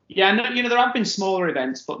 Yeah, no, there have been smaller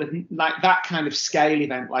events, but like that kind of scale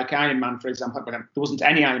event, like Ironman, for example, there wasn't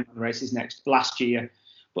any Ironman races last year,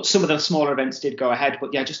 but some of the smaller events did go ahead.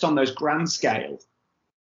 But yeah, just on those grand scale,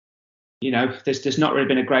 there's not really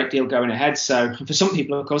been a great deal going ahead. So for some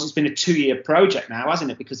people, of course, it's been a 2-year project now,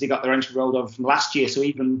 hasn't it? Because they got their entry rolled over from last year. So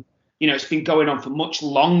even, it's been going on for much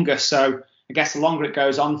longer. So I guess the longer it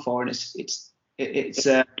goes on for, and it's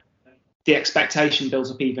the expectation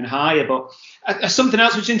builds up even higher. But something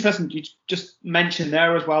else which is interesting, you just mentioned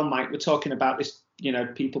there as well, Mike, we're talking about this,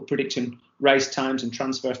 people predicting race times and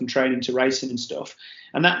transfer from training to racing and stuff.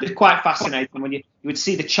 And that is quite fascinating when you would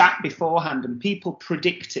see the chat beforehand and people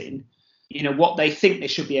predicting, what they think they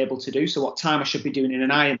should be able to do. So what time I should be doing in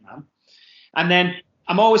an Ironman. And then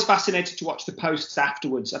I'm always fascinated to watch the posts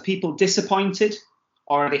afterwards. Are people disappointed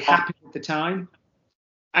or are they happy with the time?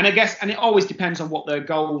 And I guess, and it always depends on what their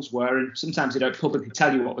goals were. And sometimes they don't publicly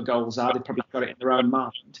tell you what the goals are. They've probably got it in their own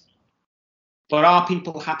mind. But are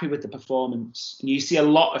people happy with the performance? And you see a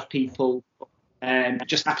lot of people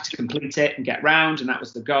just happy to complete it and get round, and that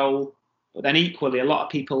was the goal. But then equally, a lot of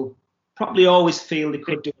people probably always feel they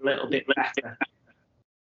could do a little bit better.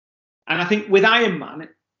 And I think with Ironman,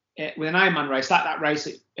 with an Ironman race, like that race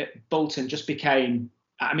at Bolton just became,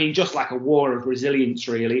 just like a war of resilience,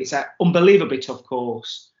 really. It's an unbelievably tough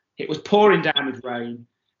course. It was pouring down with rain.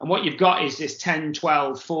 And what you've got is this 10,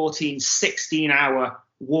 12, 14, 16-hour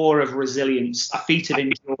war of resilience, a feat of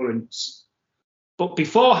endurance. But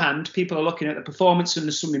beforehand, people are looking at the performance in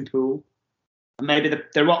the swimming pool, and maybe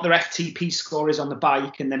what their FTP score is on the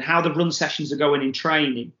bike, and then how the run sessions are going in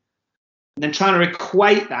training. And then trying to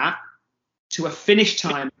equate that to a finish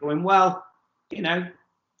time, going, well,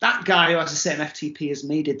 that guy who has the same FTP as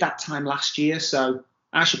me did that time last year, so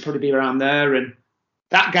I should probably be around there. And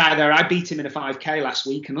that guy there, I beat him in a 5K last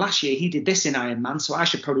week, and last year he did this in Ironman, so I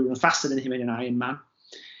should probably run faster than him in an Ironman.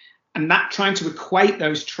 And that trying to equate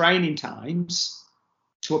those training times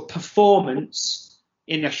to a performance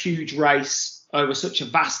in a huge race over such a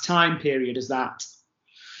vast time period as that.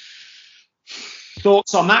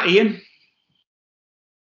 Thoughts on that, Ian?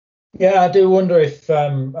 Yeah, I do wonder if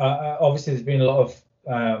obviously there's been a lot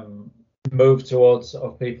of move towards sort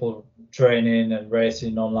of people training and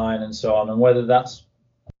racing online and so on, and whether that's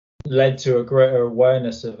led to a greater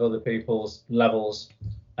awareness of other people's levels,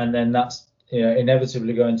 and then that's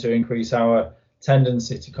inevitably going to increase our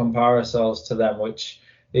tendency to compare ourselves to them, which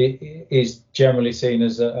is generally seen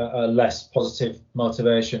as a less positive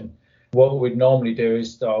motivation. What we'd normally do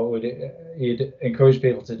is, or you'd encourage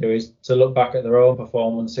people to do, is to look back at their own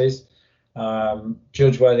performances,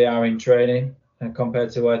 judge where they are in training and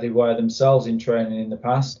compared to where they were themselves in training in the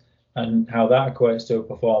past, and how that equates to a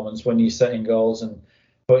performance when you're setting goals and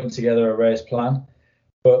putting together a race plan.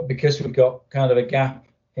 But because we've got kind of a gap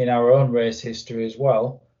in our own race history as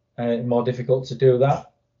well, it's more difficult to do that.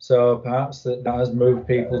 So perhaps that has moved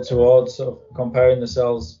people towards sort of comparing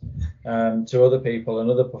themselves to other people and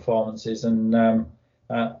other performances, and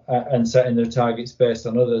setting their targets based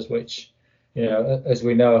on others, which, as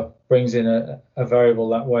we know, brings in a variable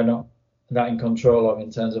that we're not that in control of in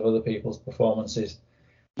terms of other people's performances.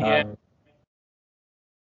 I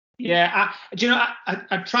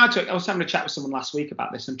tried to. I was having a chat with someone last week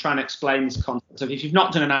about this and trying to explain this concept of, if you've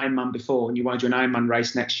not done an Ironman before and you want to do an Ironman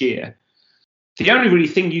race next year, the only really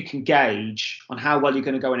thing you can gauge on how well you're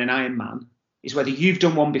going to go in an Ironman is whether you've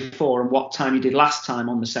done one before and what time you did last time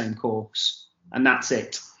on the same course, and that's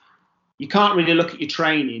it. You can't really look at your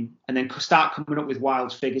training and then start coming up with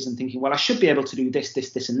wild figures and thinking, well, I should be able to do this,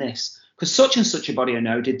 this, this, and this, because such and such a body I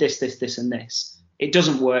know did this, this, this, and this. It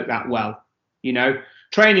doesn't work that well.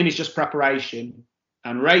 Training is just preparation,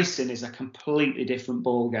 and racing is a completely different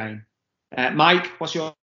ball game. Mike, what's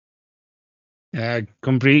your?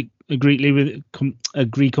 Agree completely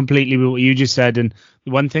with what you just said. And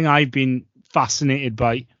the one thing I've been fascinated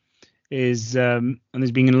by is, and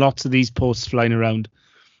there's been lots of these posts flying around,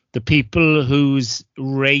 the people whose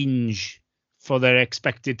range for their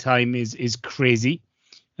expected time is crazy.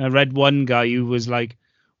 I read one guy who was like,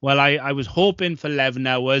 well, I was hoping for 11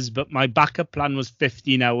 hours, but my backup plan was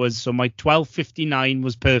 15 hours. So my 12:59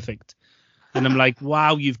 was perfect. And I'm like,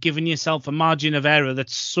 wow, you've given yourself a margin of error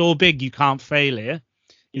that's so big you can't fail here.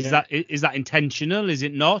 Is that intentional? Is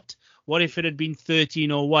it not? What if it had been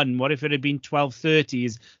 13:01? What if it had been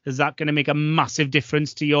 12:30? Is that going to make a massive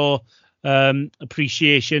difference to your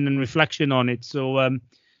appreciation and reflection on it? So,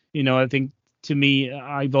 I think, to me,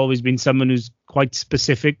 I've always been someone who's quite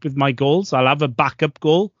specific with my goals. I'll have a backup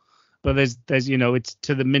goal, but there's it's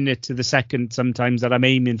to the minute, to the second sometimes that I'm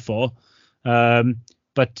aiming for.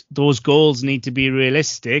 But those goals need to be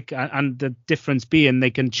realistic, and the difference being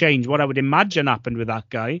they can change. What I would imagine happened with that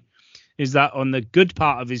guy is that on the good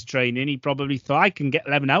part of his training, he probably thought, I can get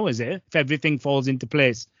 11 hours here if everything falls into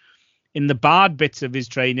place. In the bad bits of his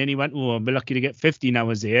training, he went, I'll be lucky to get 15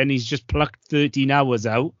 hours here, and he's just plucked 13 hours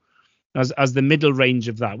out as the middle range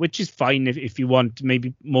of that, which is fine if you want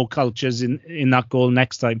maybe more cultures in that goal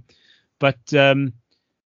next time. But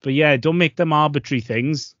yeah, don't make them arbitrary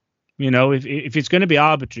things. If it's going to be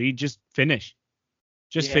arbitrary, just finish.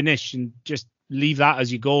 Just finish and just leave that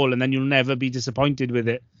as your goal, and then you'll never be disappointed with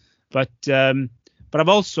it. But I've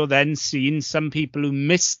also then seen some people who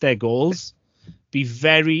miss their goals be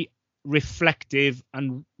very reflective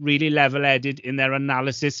and really level-headed in their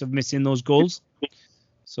analysis of missing those goals.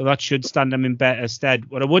 So that should stand them in better stead.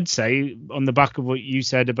 What I would say on the back of what you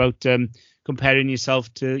said about comparing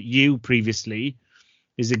yourself to you previously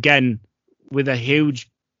is, again, with a huge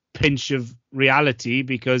pinch of reality,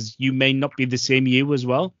 because you may not be the same you as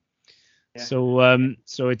well. Yeah. So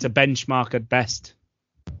it's a benchmark at best.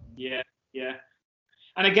 Yeah.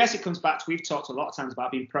 And I guess it comes back to, we've talked a lot of times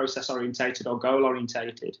about being process orientated or goal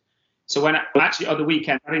orientated. So when actually on the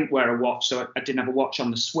weekend, I didn't wear a watch, so I didn't have a watch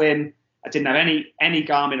on the swim. I didn't have any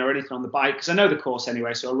Garmin or anything on the bike, because I know the course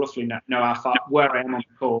anyway, so I roughly know how far, where I am on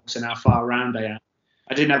the course and how far around I am.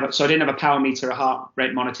 I didn't have a power meter, a heart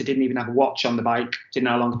rate monitor, didn't even have a watch on the bike, didn't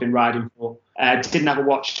know how long I'd been riding for. Didn't have a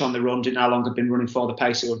watch on the run, didn't know how long I'd been running for, the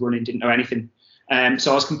pace I was running, didn't know anything.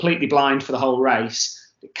 So I was completely blind for the whole race.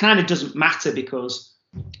 It kind of doesn't matter, because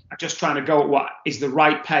I'm just trying to go at what is the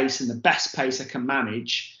right pace and the best pace I can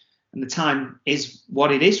manage. And the time is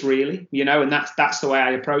what it is, really, and that's the way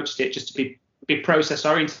I approached it, just to be process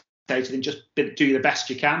orientated and just do the best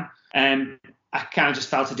you can. I kind of just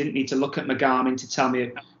felt I didn't need to look at my Garmin to tell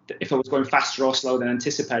me if I was going faster or slower than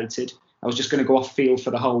anticipated. I was just going to go off field for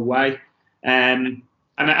the whole way. And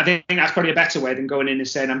I think that's probably a better way than going in and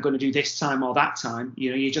saying, I'm going to do this time or that time.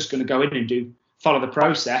 You're just going to go in and follow the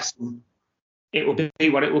process, and it will be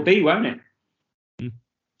what it will be, won't it?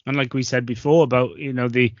 And like we said before about,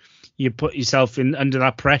 you put yourself in under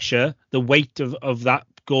that pressure, the weight of that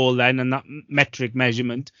goal then, and that metric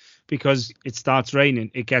measurement, because it starts raining,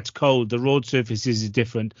 it gets cold, the road surfaces is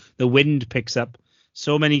different, the wind picks up,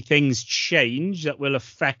 so many things change that will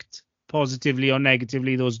affect positively or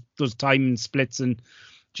negatively those time splits. And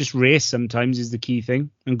just race sometimes is the key thing,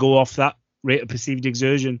 and go off that rate of perceived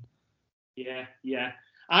exertion. Yeah.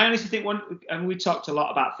 I honestly think and we talked a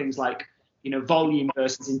lot about things like, volume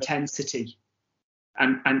versus intensity,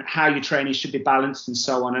 and how your training should be balanced and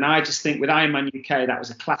so on. And I just think with Ironman UK, that was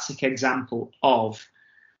a classic example of,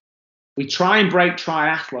 we try and break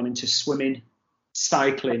triathlon into swimming,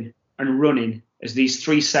 cycling and running as these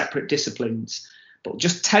three separate disciplines. But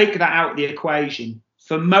just take that out of the equation.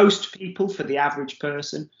 For most people, for the average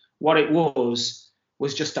person, what it was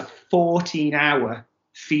just a 14-hour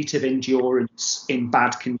feat of endurance in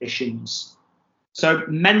bad conditions. So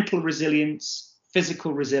mental resilience,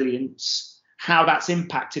 physical resilience, how that's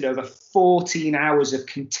impacted over 14 hours of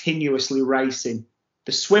continuously racing.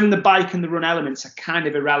 The swim, the bike and the run elements are kind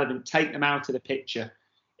of irrelevant. Take them out of the picture.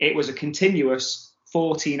 It was a continuous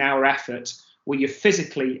 14-hour effort where you're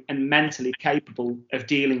physically and mentally capable of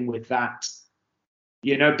dealing with that.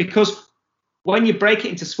 Because when you break it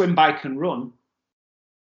into swim, bike and run,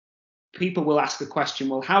 people will ask the question,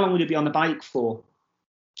 well, how long would you be on the bike for?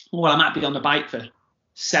 Well, I might be on the bike for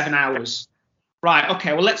 7 hours. Right,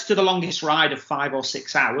 okay, well, let's do the longest ride of 5 or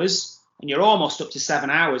 6 hours, and you're almost up to 7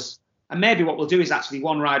 hours. And maybe what we'll do is actually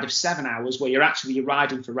one ride of 7 hours where you're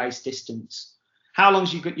riding for race distance. How long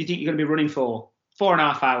do you think you're going to be running for?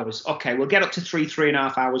 4.5 hours. Okay, we'll get up to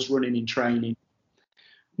 3.5 hours running in training.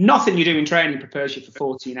 Nothing you do in training prepares you for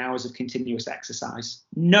 14 hours of continuous exercise.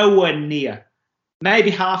 Nowhere near. Maybe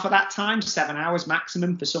half of that time, 7 hours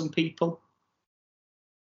maximum for some people.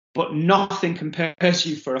 But nothing compares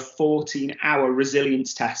you for a 14-hour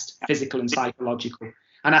resilience test, physical and psychological.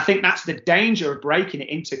 And I think that's the danger of breaking it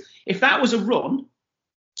into. If that was a run,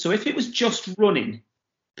 so if it was just running,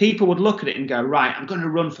 people would look at it and go, right, I'm going to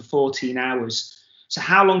run for 14 hours. So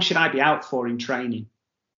how long should I be out for in training?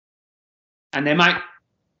 And they might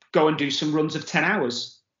go and do some runs of 10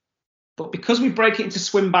 hours. But because we break it into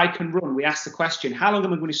swim, bike and run, we ask the question, how long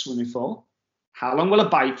am I going to swim for? How long will I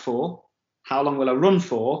bike for? How long will I run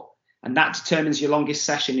for? And that determines your longest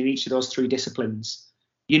session in each of those three disciplines.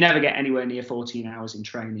 You never get anywhere near 14 hours in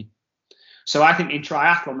training. So I think in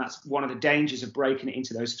triathlon, that's one of the dangers of breaking it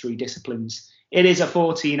into those three disciplines. It is a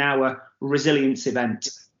 14-hour resilience event.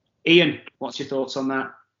 Ian, what's your thoughts on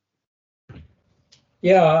that?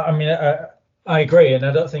 Yeah, I mean, I agree, and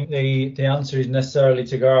I don't think the answer is necessarily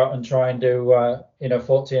to go out and try and do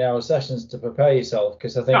 14-hour sessions to prepare yourself,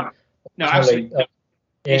 because I think no, absolutely.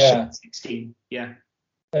 Yeah, 16, yeah.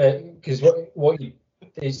 Because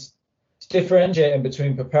it's differentiating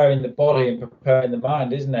between preparing the body and preparing the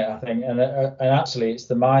mind, isn't it? I think, and actually, it's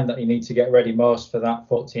the mind that you need to get ready most for that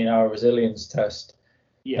 14-hour resilience test.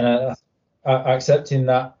 Yeah. And accepting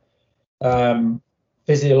that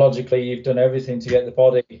physiologically you've done everything to get the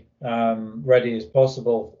body ready as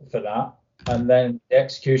possible for that, and then the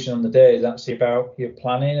execution on the day is actually about your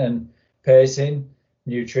planning and pacing,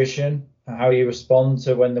 nutrition, how you respond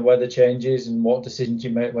to when the weather changes, and what decisions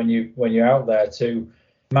you make when you're out there to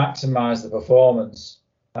maximize the performance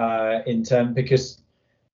because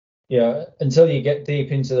until you get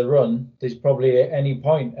deep into the run, there's probably at any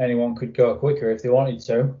point anyone could go quicker if they wanted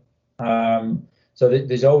to. So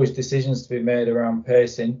there's always decisions to be made around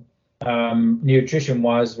pacing. Nutrition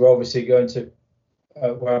wise, we're obviously going to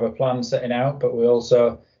we have a plan setting out, but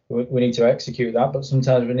we need to execute that. But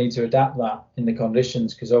sometimes we need to adapt that in the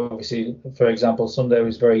conditions, because obviously, for example, Sunday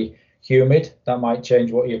was very humid. That might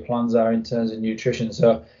change what your plans are in terms of nutrition.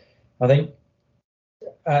 So I think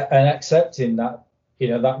and accepting that,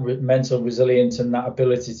 that mental resilience and that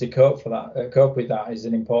ability to cope with that is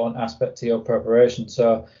an important aspect to your preparation.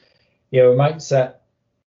 So we might set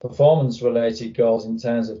performance related goals in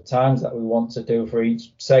terms of times that we want to do for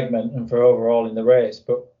each segment and for overall in the race,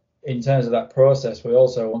 but in terms of that process, we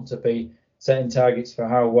also want to be setting targets for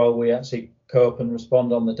how well we actually cope and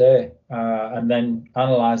respond on the day, and then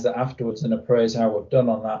analyze that afterwards and appraise how we've done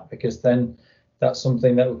on that, because then that's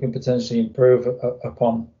something that we can potentially improve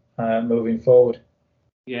upon moving forward.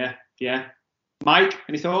 Yeah. Mike,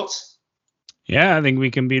 any thoughts? Yeah, I think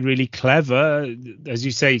we can be really clever. As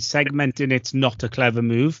you say, segmenting, it's not a clever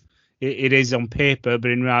move. It is on paper,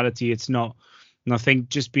 but in reality, it's not. And I think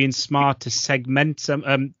just being smart to segment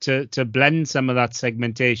some, to blend some of that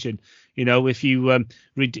segmentation. If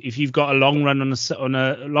you've got a long run on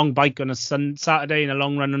a long bike on a Saturday and a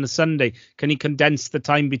long run on a Sunday, can you condense the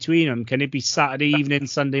time between them? Can it be Saturday evening,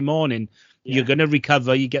 Sunday morning? Yeah. You're going to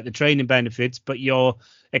recover, you get the training benefits, but you're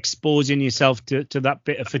exposing yourself to that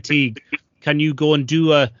bit of fatigue. Can you go and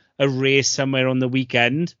do a race somewhere on the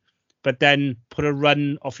weekend, but then put a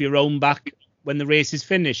run off your own back when the race is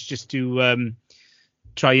finished, just to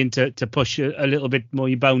trying to push a little bit more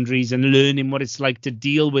your boundaries and learning what it's like to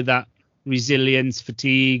deal with that resilience,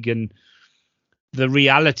 fatigue, and the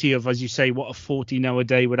reality of, as you say, what a 14-hour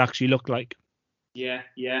day would actually look like. Yeah.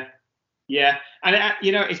 And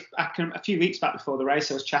a few weeks back before the race,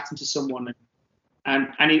 I was chatting to someone,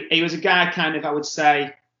 and he was a guy kind of, I would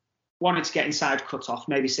say, wanted to get inside cut-off,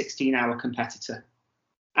 maybe 16-hour competitor,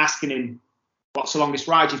 asking him, what's the longest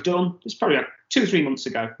ride you've done? It's probably like 2 or 3 months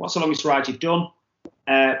ago. What's the longest ride you've done?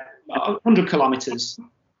 100 kilometres.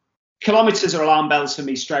 Kilometres are alarm bells for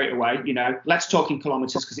me straight away. Let's talk in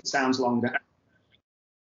kilometres because it sounds longer.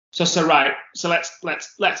 So right. So let's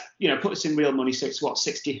put this in real money. So it's what,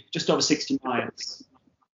 just over 60 miles.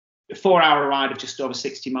 A 4-hour ride of just over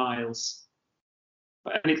 60 miles.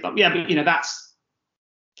 But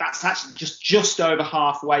that's actually just over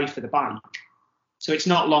halfway for the bike. So it's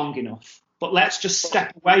not long enough. But let's just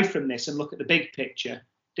step away from this and look at the big picture,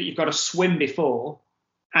 that you've got to swim before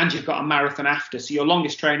and you've got a marathon after. So your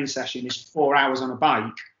longest training session is 4 hours on a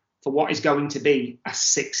bike for what is going to be a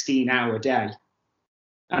 16-hour day.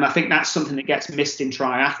 And I think that's something that gets missed in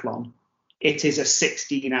triathlon. It is a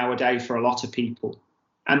 16-hour day for a lot of people.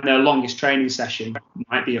 And their longest training session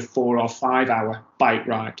might be a 4 or 5 hour bike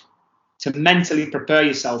ride. To mentally prepare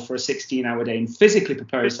yourself for a 16-hour day and physically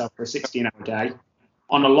prepare yourself for a 16-hour day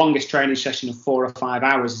on a longest training session of 4 or 5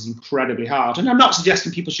 hours is incredibly hard. And I'm not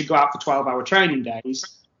suggesting people should go out for 12-hour training days,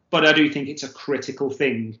 but I do think it's a critical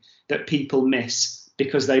thing that people miss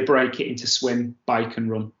because they break it into swim, bike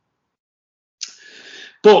and run.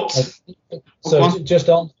 But so just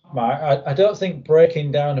on Mark, I don't think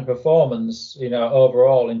breaking down a performance,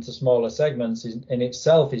 overall into smaller segments in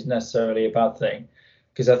itself is necessarily a bad thing,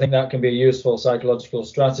 because I think that can be a useful psychological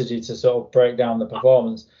strategy to sort of break down the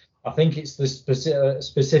performance. I think it's the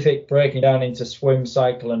specific breaking down into swim,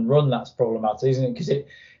 cycle and run that's problematic, isn't it? Because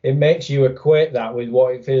it makes you equate that with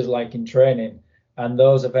what it feels like in training, and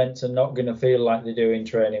those events are not going to feel like they do in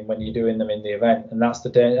training when you're doing them in the event, and that's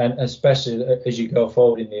and especially as you go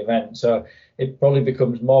forward in the event. So it probably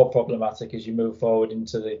becomes more problematic as you move forward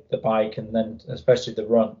into the bike and then especially the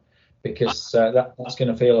run, because that's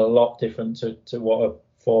going to feel a lot different to what a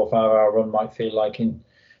 4 or 5 hour run might feel like in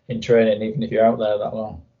training, even if you're out there that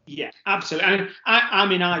long. Yeah, absolutely. And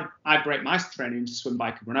I break my training into swim,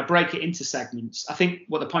 bike and run. I break it into segments. I think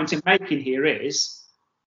what the point I'm making here is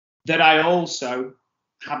that I also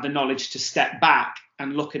have the knowledge to step back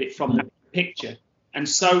and look at it from the picture. And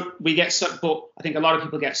so but I think a lot of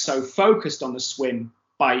people get so focused on the swim,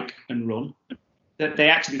 bike and run that they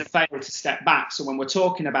actually fail to step back. So when we're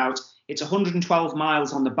talking about it's 112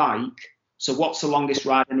 miles on the bike, so what's the longest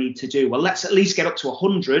ride I need to do? Well, let's at least get up to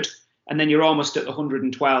 100, and then you're almost at the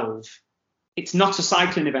 112. It's not a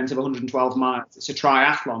cycling event of 112 miles. It's a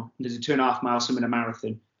triathlon. There's a 2.5 mile swim and a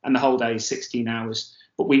marathon, and the whole day is 16 hours.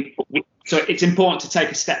 But so it's important to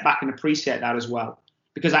take a step back and appreciate that as well.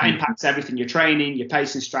 because that impacts everything: your training, your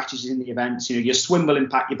pacing strategies in the events. Your swim will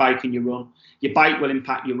impact your bike and your run. Your bike will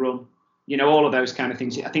impact your run. All of those kind of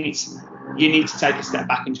things. I think you need to take a step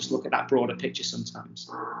back and just look at that broader picture sometimes.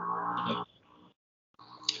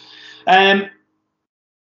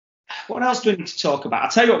 What else do we need to talk about? I'll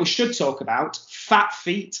tell you what we should talk about. Fat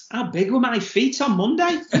feet. How big were my feet on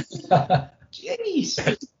Monday?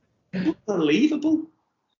 Jeez. Unbelievable.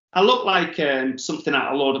 I look like something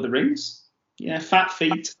out of Lord of the Rings. Yeah, fat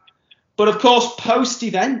feet. But of course,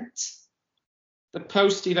 post-event. The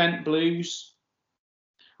post-event blues.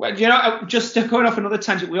 Well, just going off another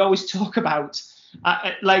tangent, we always talk about,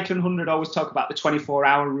 at Lakeland 100, always talk about the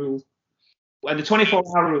 24-hour rule. Well, the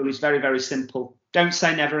 24-hour rule is very, very simple. Don't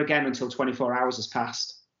say never again until 24 hours has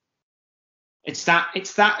passed. It's that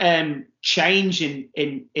change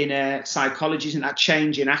in psychology, isn't that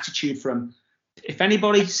change in attitude from, if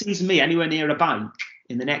anybody sees me anywhere near a bike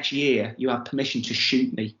in the next year, you have permission to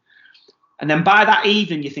shoot me. And then by that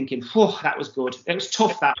evening, you're thinking, whew, that was good. It was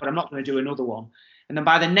tough, that, but I'm not going to do another one. And then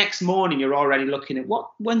by the next morning, you're already looking at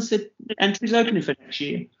when's the entries opening for next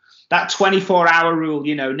year? That 24-hour rule,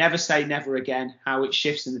 never say never again, how it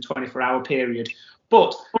shifts in the 24-hour period.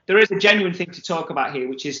 But there is a genuine thing to talk about here,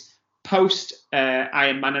 which is post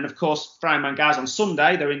Ironman. And of course, for Ironman guys on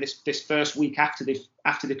Sunday, they're in this first week after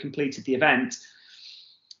they've completed the event.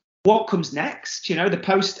 What comes next? The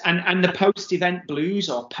post and the post-event blues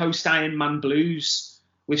or post-Ironman blues.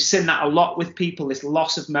 We've seen that a lot with people, this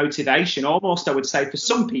loss of motivation, almost, I would say, for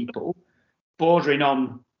some people, bordering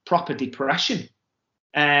on proper depression.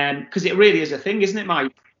 Because it really is a thing, isn't it,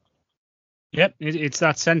 Mike? Yep, it's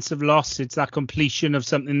that sense of loss. It's that completion of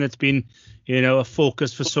something that's been, a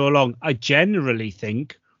focus for so long. I generally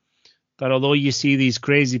think that although you see these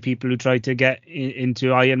crazy people who try to get into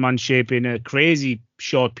Ironman shape in a crazy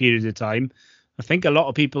short period of time, I think a lot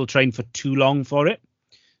of people train for too long for it.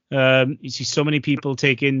 You see so many people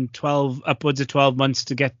taking upwards of 12 months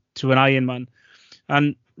to get to an Ironman.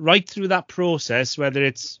 And right through that process, whether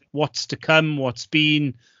it's what's to come, what's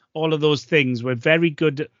been, all of those things, we're very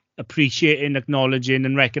good at appreciating, acknowledging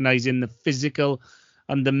and recognizing the physical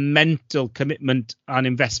and the mental commitment and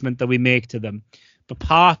investment that we make to them. But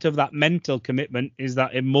part of that mental commitment is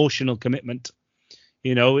that emotional commitment.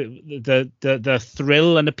 The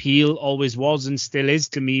thrill and appeal always was and still is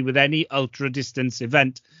to me with any ultra distance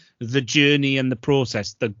event, the journey and the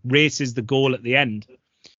process. The race is the goal at the end.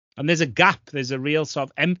 And there's a gap, there's a real sort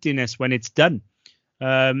of emptiness when it's done.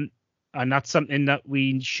 And that's something that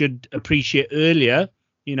we should appreciate earlier.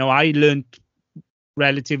 I learned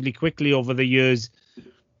relatively quickly over the years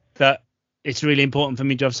that it's really important for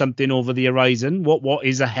me to have something over the horizon. What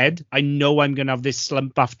is ahead? I know I'm going to have this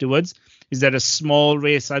slump afterwards. Is there a small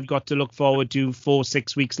race I've got to look forward to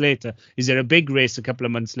 4-6 weeks later? Is there a big race a couple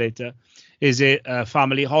of months later? Is it a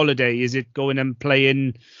family holiday? Is it going and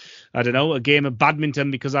playing, I don't know, a game of badminton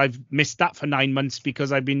because I've missed that for 9 months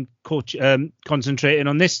because I've been concentrating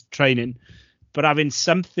on this training? But having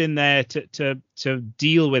something there to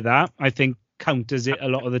deal with that, I think counters it a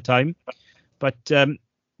lot of the time. But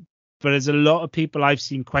there's a lot of people I've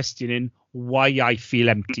seen questioning why I feel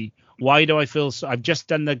empty. Why do I feel so? I've just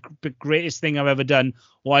done the greatest thing I've ever done.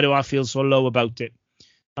 Why do I feel so low about it?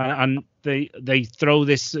 And they throw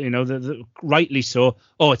this, rightly so.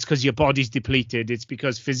 Oh, it's because your body's depleted. It's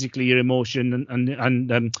because physically you're emotion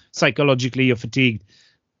and psychologically you're fatigued.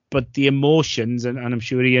 But the emotions, and I'm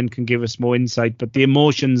sure Ian can give us more insight, but the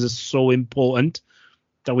emotions are so important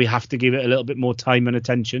that we have to give it a little bit more time and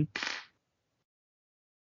attention.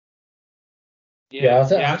 Yeah,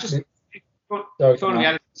 if only we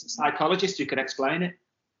had a psychologist who could explain it.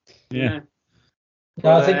 Yeah.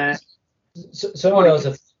 No, I think some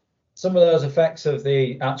of those effects of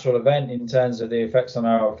the actual event, in terms of the effects on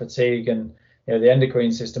our fatigue and the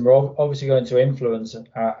endocrine system, are obviously going to influence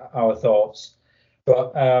our thoughts.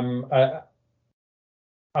 But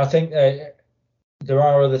I think there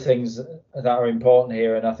are other things that are important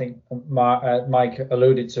here, and I think Mike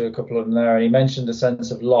alluded to a couple of them there, and he mentioned the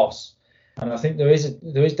sense of loss. And I think there is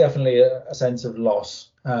definitely a sense of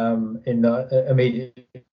loss in the immediate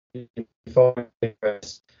before the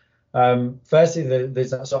race. Firstly,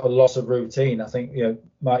 there's that sort of loss of routine. I think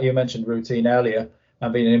Mark, you mentioned routine earlier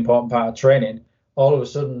and being an important part of training. All of a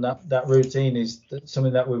sudden, that routine is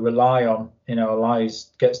something that we rely on in our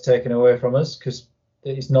lives gets taken away from us because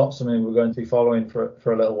it's not something we're going to be following for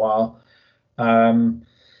a little while.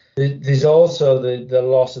 There's also the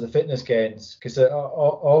loss of the fitness gains, because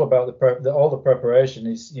all about all the preparation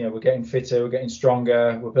is, we're getting fitter, we're getting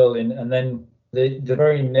stronger, we're building, and then the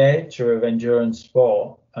very nature of endurance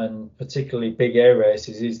sport and particularly big air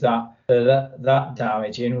races, is that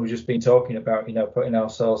damage. And we've just been talking about, putting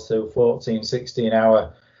ourselves through 14, 16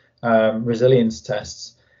 hour resilience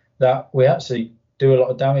tests, that we actually do a lot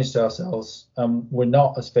of damage to ourselves. We're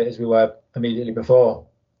not as fit as we were immediately before.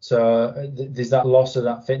 So there's that loss of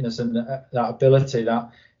that fitness and that ability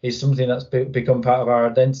that is something that's become part of our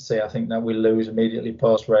identity. I think that we lose immediately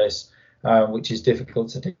post race, which is difficult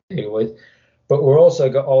to deal with. But we're also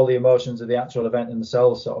got all the emotions of the actual event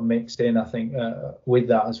themselves sort of mixed in, I think, with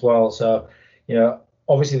that as well. So,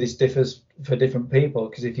 obviously this differs for different people,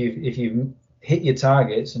 because if you hit your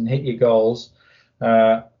targets and hit your goals,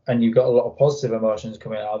 and you've got a lot of positive emotions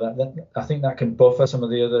coming out of that, I think that can buffer some of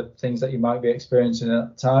the other things that you might be experiencing at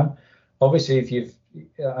that time. Obviously,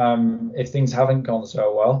 if things haven't gone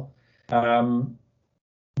so well,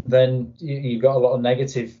 then you've got a lot of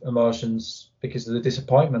negative emotions because of the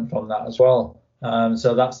disappointment from that as well.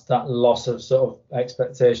 So that's that loss of sort of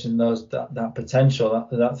expectation, that potential,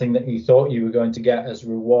 that thing that you thought you were going to get as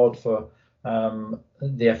reward for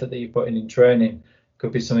the effort that you put in training,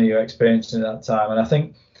 could be something you're experiencing at that time. And I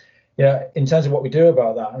think, in terms of what we do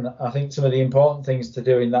about that, and I think some of the important things to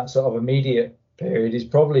do in that sort of immediate period is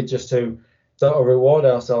probably just to sort of reward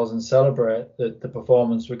ourselves and celebrate the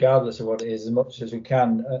performance, regardless of what it is, as much as we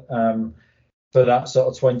can for that sort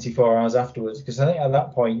of 24 hours afterwards. Because I think at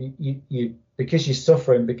that point, you because you're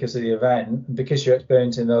suffering because of the event, because you're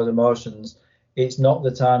experiencing those emotions, it's not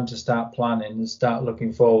the time to start planning and start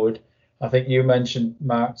looking forward. I think you mentioned,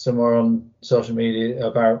 Mark, somewhere on social media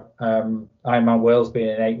about Ironman Wales being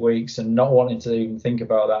in 8 weeks and not wanting to even think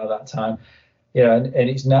about that at that time. And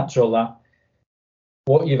it's natural that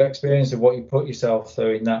what you've experienced and what you put yourself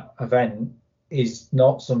through in that event is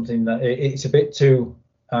not something that it's a bit too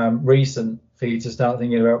recent for you to start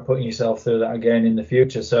thinking about putting yourself through that again in the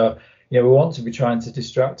future. So, we want to be trying to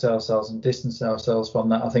distract ourselves and distance ourselves from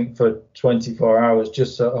that, I think, for 24 hours,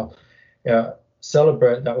 just sort of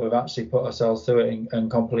celebrate that we've actually put ourselves through it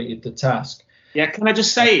and completed the task. Yeah, can I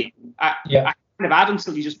just say, I kind of had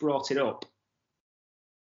until you just brought it up.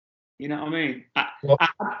 You know what I mean?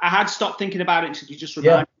 I had stopped thinking about it until you just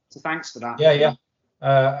reminded me. So thanks for that. Yeah.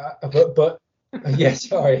 But yeah,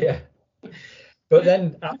 sorry. Yeah. But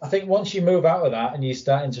then I think once you move out of that and you're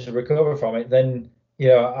starting to recover from it, then,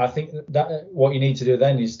 I think that what you need to do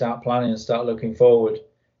then is start planning and start looking forward,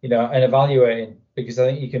 and evaluating, because I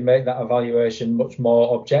think you can make that evaluation much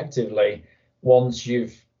more objectively once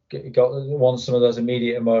once some of those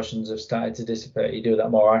immediate emotions have started to dissipate. You do that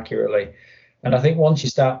more accurately. And I think once you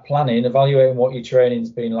start planning, evaluating what your training's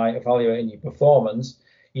been like, evaluating your performance,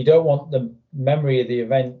 you don't want the memory of the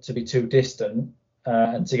event to be too distant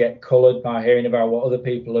and to get coloured by hearing about what other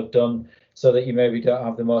people have done, so that you maybe don't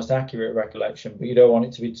have the most accurate recollection, but you don't want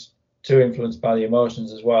it to be too influenced by the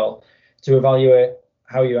emotions as well. To evaluate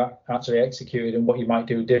how you actually executed and what you might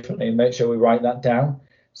do differently, and make sure we write that down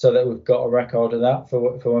so that we've got a record of that for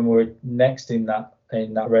when we're next in that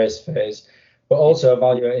race phase. But also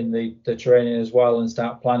evaluating the training as well and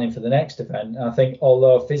start planning for the next event. And I think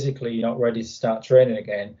although physically you're not ready to start training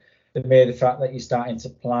again, the fact that you're starting to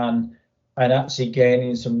plan and actually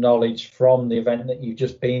gaining some knowledge from the event that you've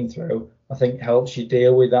just been through, I think helps you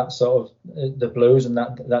deal with that sort of the blues and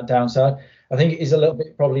that downside. I think it is a little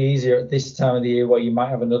bit probably easier at this time of the year, where you might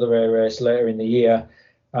have another air race later in the year,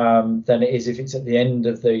 than it is if it's at the end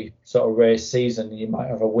of the sort of race season. You might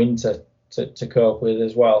have a winter to cope with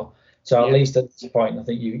as well. So at least at this point, I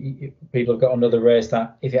think people have got another race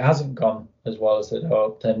that, if it hasn't gone as well as they'd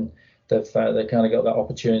hoped, then they've kind of got that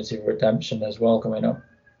opportunity of redemption as well coming up.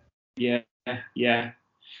 Yeah.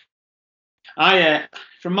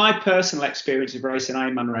 From my personal experience of racing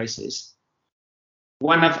Ironman races,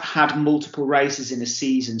 when I've had multiple races in a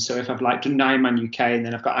season, so if I've done Ironman UK and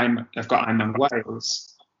then I've got Ironman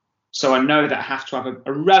Wales, so I know that I have to have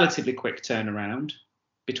a relatively quick turnaround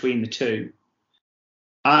between the two.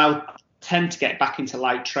 I'll tend to get back into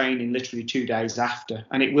light training literally 2 days after,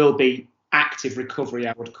 and it will be active recovery,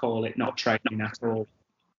 I would call it, not training at all.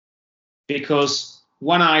 Because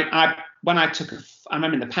when I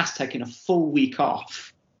remember in the past taking a full week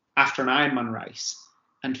off after an Ironman race,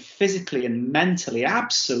 and physically and mentally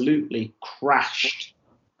absolutely crashed.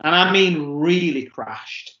 And I mean really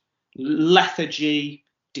crashed. Lethargy,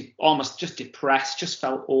 almost just depressed, just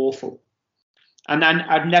felt awful. And then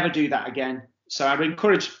I'd never do that again. So I'd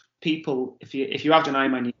encourage people, if you have done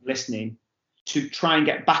Ironman, you're listening, to try and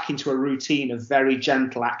get back into a routine of very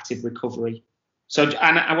gentle, active recovery. So,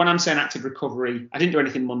 and when I'm saying active recovery, I didn't do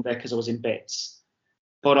anything Monday because I was in bits.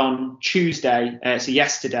 But on Tuesday, so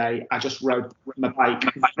yesterday, I just rode my bike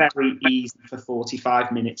very easy for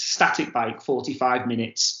 45 minutes, static bike, 45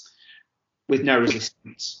 minutes, with no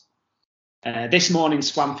resistance. This morning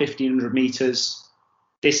swam 1,500 meters.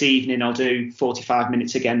 This evening I'll do 45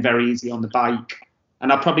 minutes again, very easy on the bike.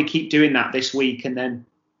 And I'll probably keep doing that this week and then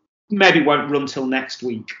maybe won't run till next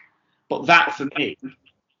week. But that for me,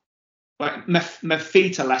 like my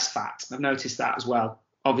feet are less fat. I've noticed that as well.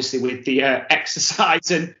 Obviously with the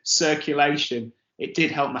exercise and circulation, it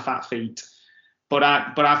did help my fat feet. But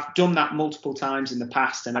I've done that multiple times in the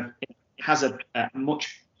past, and it has a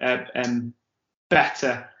much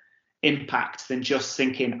better impact than just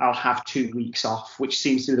thinking I'll have 2 weeks off, which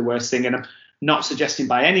seems to be the worst thing. And I'm not suggesting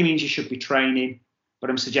by any means you should be training, but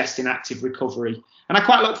I'm suggesting active recovery. And I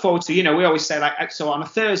quite look forward to, we always say, like, so on a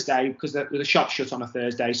Thursday, because the shop's shut on a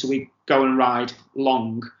Thursday, so we go and ride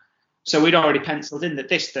long. So we'd already penciled in that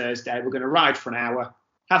this Thursday we're going to ride for an hour,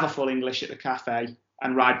 have a full English at the cafe,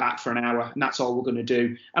 and ride back for an hour, and that's all we're going to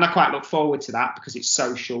do. And I quite look forward to that because it's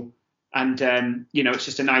social, and it's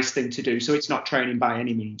just a nice thing to do. So it's not training by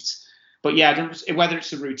any means. But yeah, whether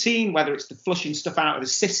it's a routine, whether it's the flushing stuff out of the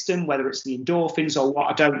system, whether it's the endorphins or what,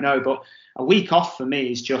 I don't know. But a week off for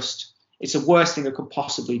me is it's the worst thing I could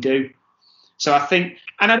possibly do. So I think,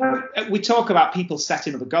 and we talk about people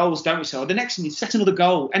setting other goals, don't we? So the next thing, you set another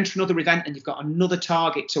goal, enter another event, and you've got another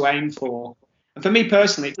target to aim for. And for me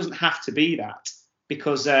personally, it doesn't have to be that,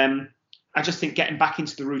 because I just think getting back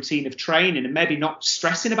into the routine of training and maybe not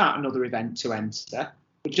stressing about another event to enter,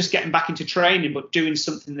 but just getting back into training, but doing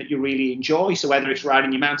something that you really enjoy. So whether it's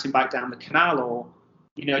riding your mountain bike down the canal or,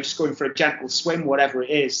 just going for a gentle swim, whatever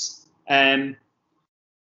it is. But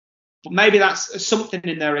maybe that's something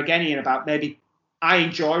in there again, Ian, about maybe I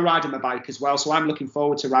enjoy riding my bike as well. So I'm looking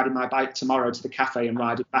forward to riding my bike tomorrow to the cafe and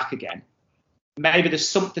ride it back again. Maybe there's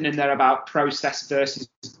something in there about process versus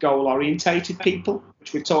goal-orientated people,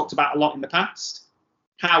 which we've talked about a lot in the past.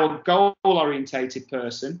 How a goal-orientated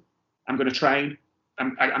person, I'm going to train.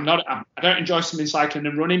 I don't enjoy swimming, cycling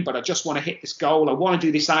and running, but I just want to hit this goal. I want to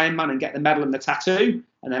do this Ironman and get the medal and the tattoo.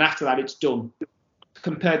 And then after that, it's done.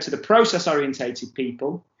 Compared to the process-orientated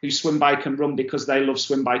people who swim, bike and run because they love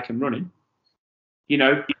swim, bike and running,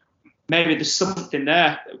 maybe there's something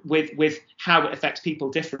there with how it affects people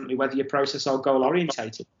differently, whether you're process or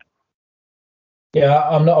goal-orientated. Yeah,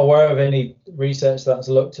 I'm not aware of any research that's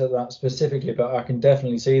looked at that specifically, but I can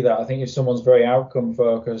definitely see that. I think if someone's very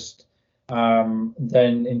outcome-focused,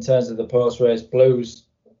 then in terms of the post-race blues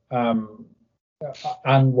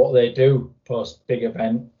and what they do post-big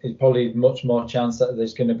event, is probably much more chance that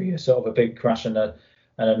there's going to be a sort of a big crash and a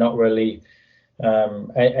not really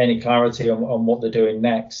any clarity on what they're doing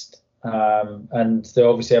next. And they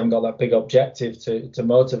obviously haven't got that big objective to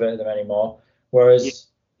motivate them anymore. Whereas,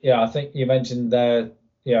 I think you mentioned there,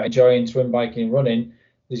 enjoying swim, biking, running.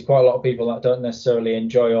 There's quite a lot of people that don't necessarily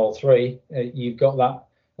enjoy all three. You've got that.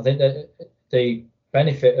 I think that the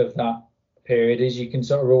benefit of that period is you can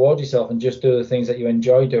sort of reward yourself and just do the things that you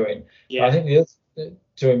enjoy doing. Yeah. I think the other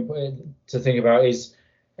to think about is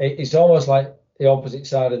it's almost like the opposite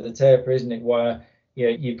side of the taper, isn't it? Where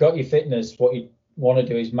you've got your fitness. What you want to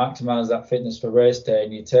do is maximize that fitness for race day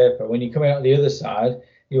and your taper. When you're coming out the other side,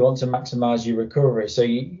 you want to maximize your recovery. So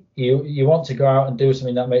you want to go out and do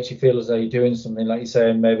something that makes you feel as though you're doing something, like you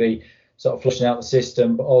say, maybe sort of flushing out the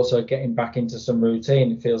system, but also getting back into some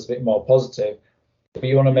routine. It feels a bit more positive. But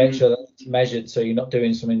you want to make sure that it's measured, so you're not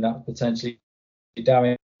doing something that potentially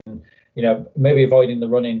damaging. Maybe avoiding the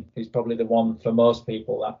running is probably the one for most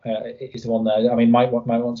people. That is the one there. I mean, might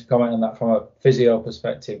want to comment on that from a physio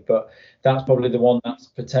perspective, but that's probably the one that's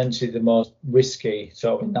potentially the most risky,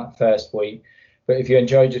 sort of in that first week. But if you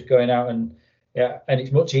enjoy just going out and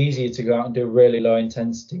it's much easier to go out and do really low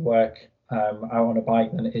intensity work out on a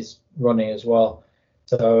bike than it is running as well.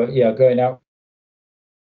 So going out.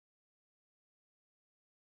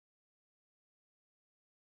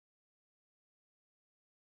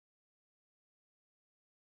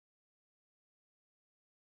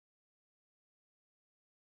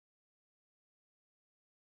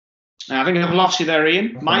 I think I've lost you there,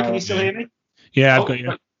 Ian. Mike, can you still hear me? Yeah, I've got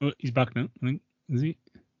you. Oh, he's back now, I think. Is he?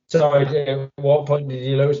 Sorry, at what point did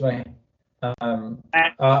you lose me?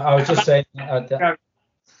 I was just saying. I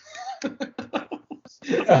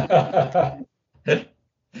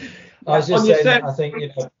was just saying that I think,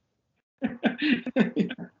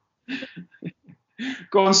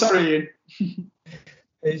 Go on, sorry, Ian.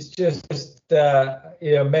 It's just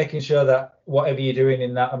making sure that whatever you're doing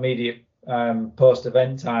in that immediate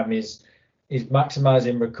post-event time is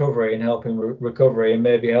maximizing recovery and helping recovery and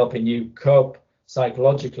maybe helping you cope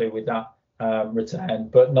psychologically with that return,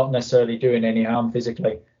 but not necessarily doing any harm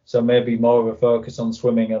physically. So maybe more of a focus on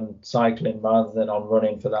swimming and cycling rather than on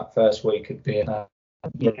running for that first week would be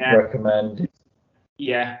recommended.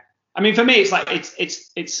 Yeah, I mean, for me, it's like it's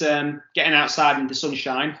getting outside in the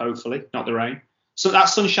sunshine, hopefully, not the rain. So that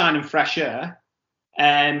sunshine and fresh air,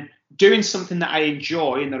 doing something that I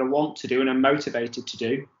enjoy and that I want to do and I'm motivated to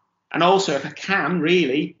do. And also, if I can,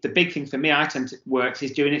 really, the big thing for me, I tend to work,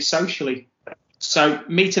 is doing it socially. So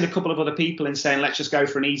meeting a couple of other people and saying, let's just go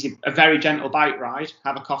for a very gentle bike ride,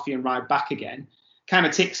 have a coffee and ride back again, kind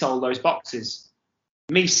of ticks all those boxes.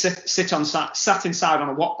 Me sat inside on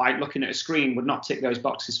a watt bike looking at a screen would not tick those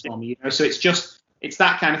boxes for me, you know. So it's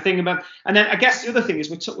that kind of thing about. And then I guess the other thing is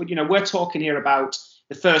we're talking here about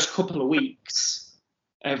the first couple of weeks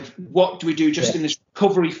of what do we do just in this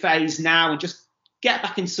recovery phase now, and just get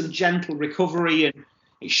back in some gentle recovery, and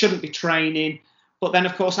it shouldn't be training. But then,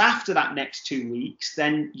 of course, after that next 2 weeks,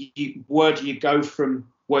 then where do you go from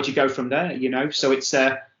there? You know, so it's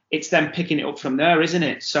then picking it up from there, isn't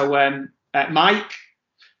it? So, Mike,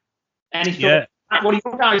 any thoughts? What are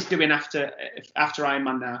you guys doing after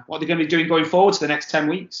Ironman now? What are they going to be doing going forward to the next 10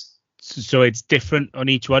 weeks? So it's different on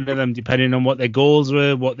each one of them, depending on what their goals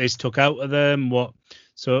were, what they took out of them.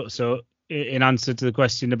 So in answer to the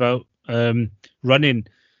question about running,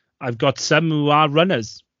 I've got some who are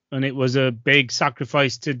runners. And it was a big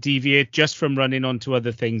sacrifice to deviate just from running onto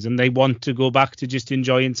other things. And they want to go back to just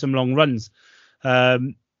enjoying some long runs.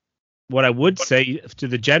 What I would say to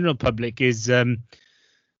the general public is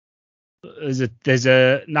there's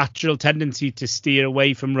a natural tendency to steer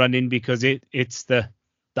away from running because it's the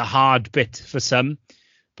hard bit for some.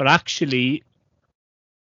 But actually,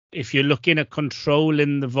 if you're looking at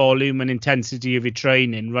controlling the volume and intensity of your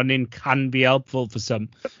training, running can be helpful for some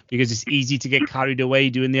because it's easy to get carried away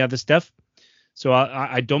doing the other stuff. So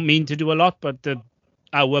I don't mean to do a lot, but the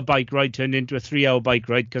hour bike ride turned into a 3-hour bike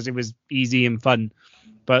ride because it was easy and fun.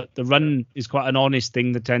 But the run is quite an honest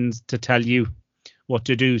thing that tends to tell you what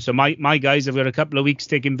to do. So my guys have got a couple of weeks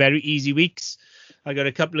taking very easy weeks. I got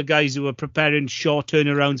a couple of guys who are preparing short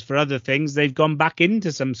turnarounds for other things. They've gone back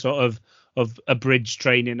into some sort of a bridge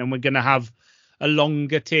training, and we're going to have a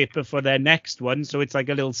longer taper for their next one. So it's like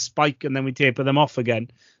a little spike and then we taper them off again.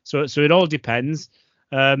 So it all depends.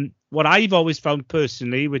 What I've always found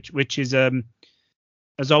personally, which is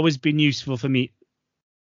has always been useful for me,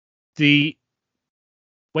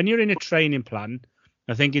 when you're in a training plan,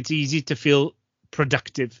 I think it's easy to feel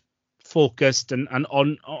productive, focused and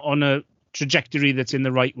on a trajectory that's in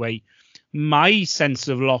the right way. My sense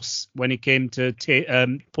of loss when it came to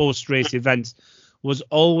post-race events was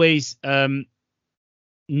always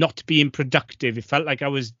not being productive. It felt like I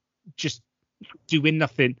was just doing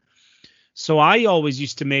nothing. So I always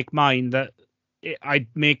used to make mine that I'd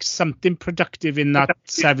make something productive in that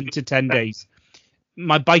 7 to 10 days.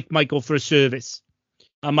 My bike might go for a service.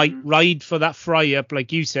 I might ride for that fry up,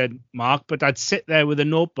 like you said, Mark, but I'd sit there with a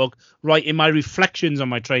notebook writing my reflections on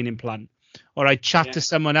my training plan. Or I'd chat to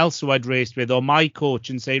someone else who I'd raced with, or my coach,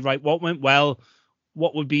 and say, right, what went well?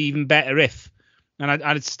 What would be even better if? And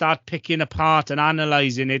I'd start picking apart and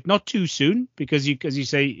analysing it, not too soon, because as you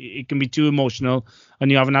say, it can be too emotional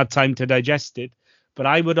and you haven't had time to digest it. But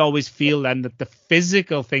I would always feel then that the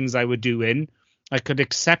physical things I were doing, I could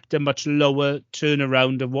accept a much lower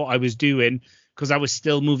turnaround of what I was doing because I was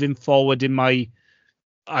still moving forward in my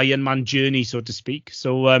Ironman journey, so to speak.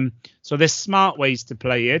 So there's smart ways to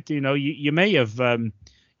play it. You know, you may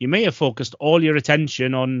have focused all your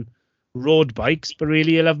attention on road bikes, but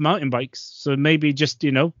really you love mountain bikes. So maybe just,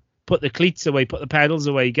 you know, put the cleats away, put the pedals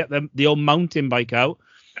away, get the old mountain bike out,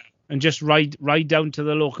 and just ride down to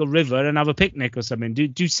the local river and have a picnic or something.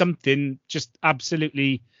 Do something just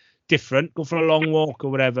absolutely different. Go for a long walk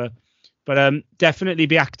or whatever. But definitely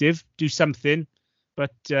be active. Do something.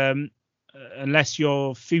 But unless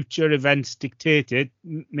your future events dictate it,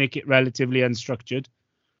 make it relatively unstructured.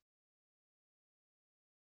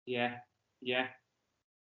 Yeah.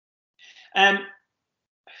 And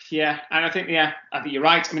I think you're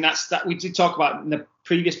right. I mean, that we did talk about in the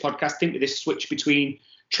previous podcast. I think with this switch between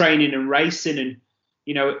training and racing, and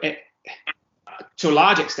you know, to a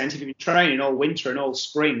large extent, if you've been training all winter and all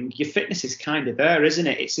spring, your fitness is kind of there, isn't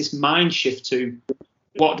it? It's this mind shift to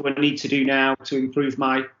what do I need to do now to improve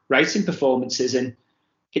my racing performances, and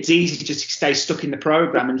it's easy to just stay stuck in the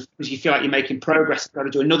program, and because you feel like you're making progress, you've got to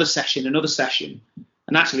do another session,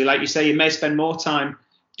 and actually, like you say, you may spend more time.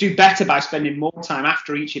 Do better by spending more time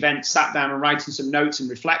after each event, sat down and writing some notes and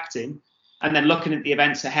reflecting, and then looking at the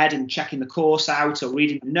events ahead and checking the course out or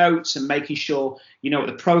reading the notes and making sure you know what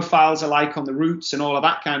the profiles are like on the routes and all of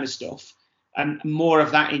that kind of stuff, and more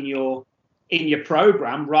of that in your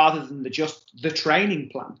program rather than just the training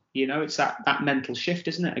plan. You know, it's that mental shift,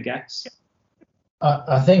 isn't it, I guess?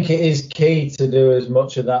 I think it is key to do as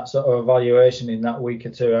much of that sort of evaluation in that week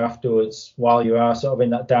or two afterwards while you are sort of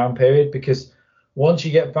in that down period, because once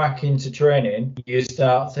you get back into training, you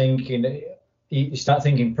start thinking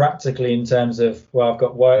practically in terms of, well, I've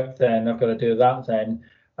got work then, I've got to do that then.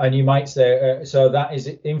 And you might say, so that is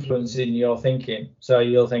influencing your thinking. So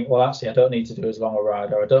you'll think, well, actually, I don't need to do as long a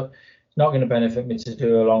ride, or it's not going to benefit me to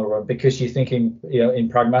do a longer run, because you're thinking, in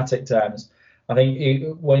pragmatic terms. I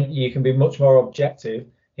think when you can be much more objective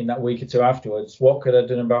in that week or two afterwards, what could I have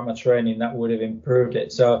done about my training that would have improved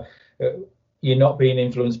it? So you're not being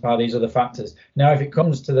influenced by these other factors. Now, if it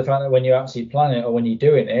comes to the fact that when you actually plan it or when you're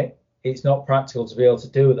doing it, it's not practical to be able to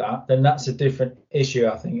do that, then that's a different issue,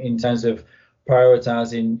 I think, in terms of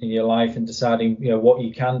prioritizing in your life and deciding, what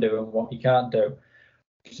you can do and what you can't do.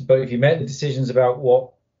 But if you make the decisions about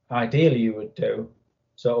what ideally you would do,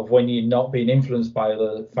 sort of when you're not being influenced by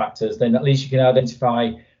other factors, then at least you can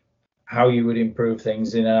identify how you would improve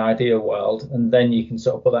things in an ideal world, and then you can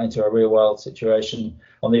sort of put that into a real world situation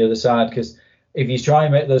on the other side. Because if you try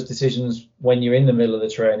and make those decisions when you're in the middle of the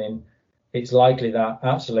training, it's likely that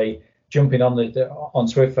actually jumping on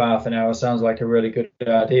Swift for half an hour sounds like a really good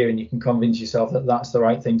idea, and you can convince yourself that that's the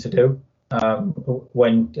right thing to do.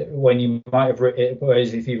 When you might have written it,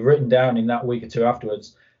 whereas if you've written down in that week or two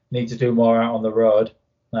afterwards, need to do more out on the road.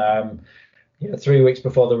 3 weeks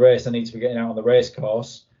before the race, I need to be getting out on the race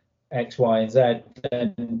course, X, Y, and Z.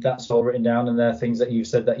 And that's all written down, and they're things that you've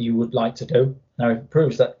said that you would like to do. Now, if it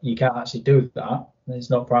proves that you can't actually do that, and it's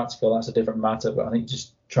not practical, that's a different matter. But I think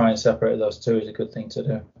just try and separate those two is a good thing to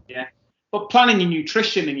do. Yeah. But planning your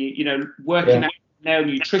nutrition and working out now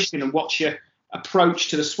nutrition and what's your approach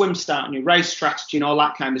to the swim start and your race strategy and all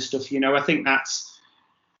that kind of stuff. I think that's,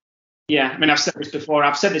 I've said this before.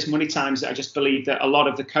 I've said this many times that I just believe that a lot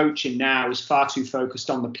of the coaching now is far too focused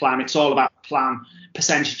on the plan. It's all about the plan,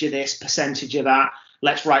 percentage of this, percentage of that.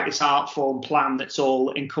 Let's write this art form plan that's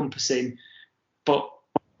all encompassing. But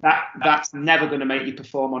that's never going to make you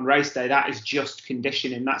perform on race day. That is just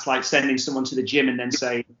conditioning. That's like sending someone to the gym and then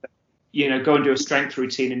saying, go and do a strength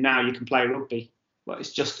routine and now you can play rugby. But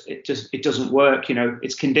it doesn't work.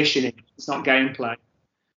 It's conditioning. It's not gameplay.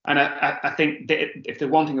 And I think that if the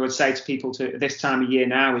one thing I would say to people to this time of year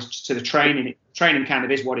now is to the training kind of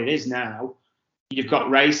is what it is now. You've got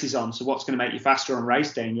races on, so what's going to make you faster on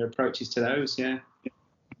race day and your approaches to those? Yeah.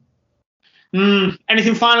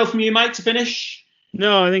 Anything final from you, Mike, to finish?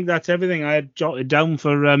 No, I think that's everything I had jotted down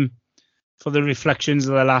for the reflections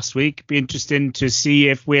of the last week. Be interesting to see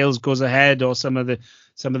if Wales goes ahead or some of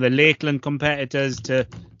the Lakeland competitors to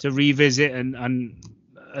revisit and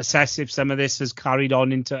assess if some of this has carried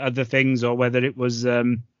on into other things or whether it was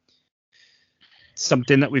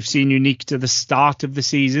something that we've seen unique to the start of the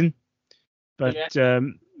season. But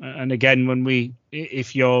and again,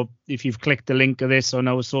 if you've clicked the link of this on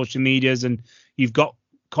our social medias and you've got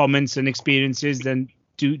comments and experiences, then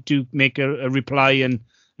do make a reply and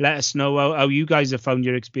let us know how you guys have found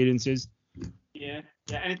your experiences. Yeah.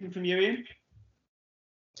 Anything from you, Ian?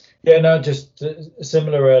 Yeah, no, just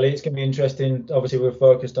similar really. It's going to be interesting. Obviously, we're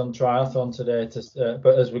focused on triathlon today,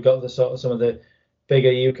 but as we got some of the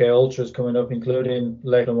bigger UK ultras coming up, including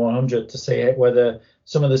Lakeland 100, to see whether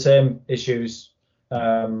some of the same issues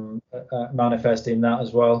manifest in that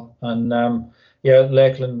as well. And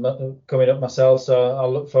Lakeland coming up myself, so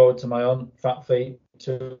I'll look forward to my own fat feet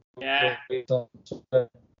too. Yeah.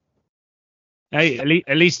 Hey,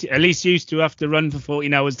 at least you used to have to run for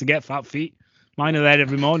 14 hours to get fat feet. Mine are there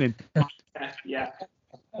every morning. Yeah.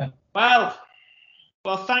 Well,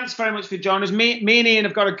 thanks very much for joining us. Me and Ian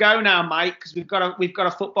have got to go now, Mike, because we've got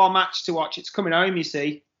a football match to watch. It's coming home, you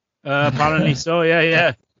see. Apparently so.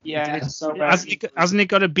 Yeah. Yeah. It's so bad. Hasn't he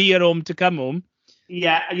got a beer home to come home?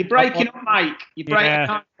 Yeah. Are you breaking up, Mike? You're breaking. Yeah. I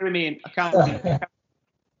can't hear him, Ian. I can't.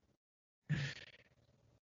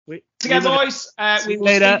 Together, boys. We will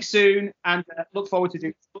speak soon and look forward to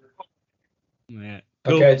doing it. Yeah.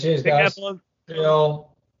 Cool. Okay, cheers, guys. See you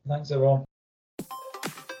all. Thanks, everyone.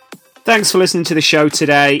 Thanks for listening to the show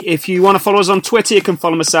today. If you want to follow us on Twitter, you can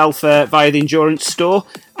follow myself via the Endurance Store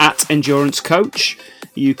at Endurance Coach.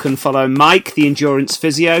 You can follow Mike, the Endurance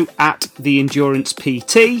Physio, at the Endurance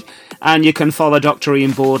PT. And you can follow Dr.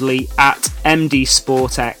 Ian Boardley at MD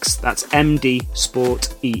SportX. That's MD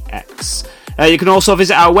Sport EX. You can also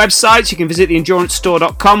visit our website. You can visit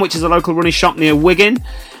theendurancestore.com, which is a local running shop near Wigan.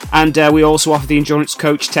 And we also offer the Endurance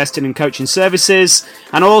Coach testing and coaching services.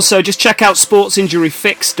 And also just check out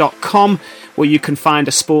sportsinjuryfix.com, where you can find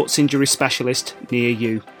a sports injury specialist near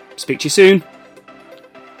you. Speak to you soon.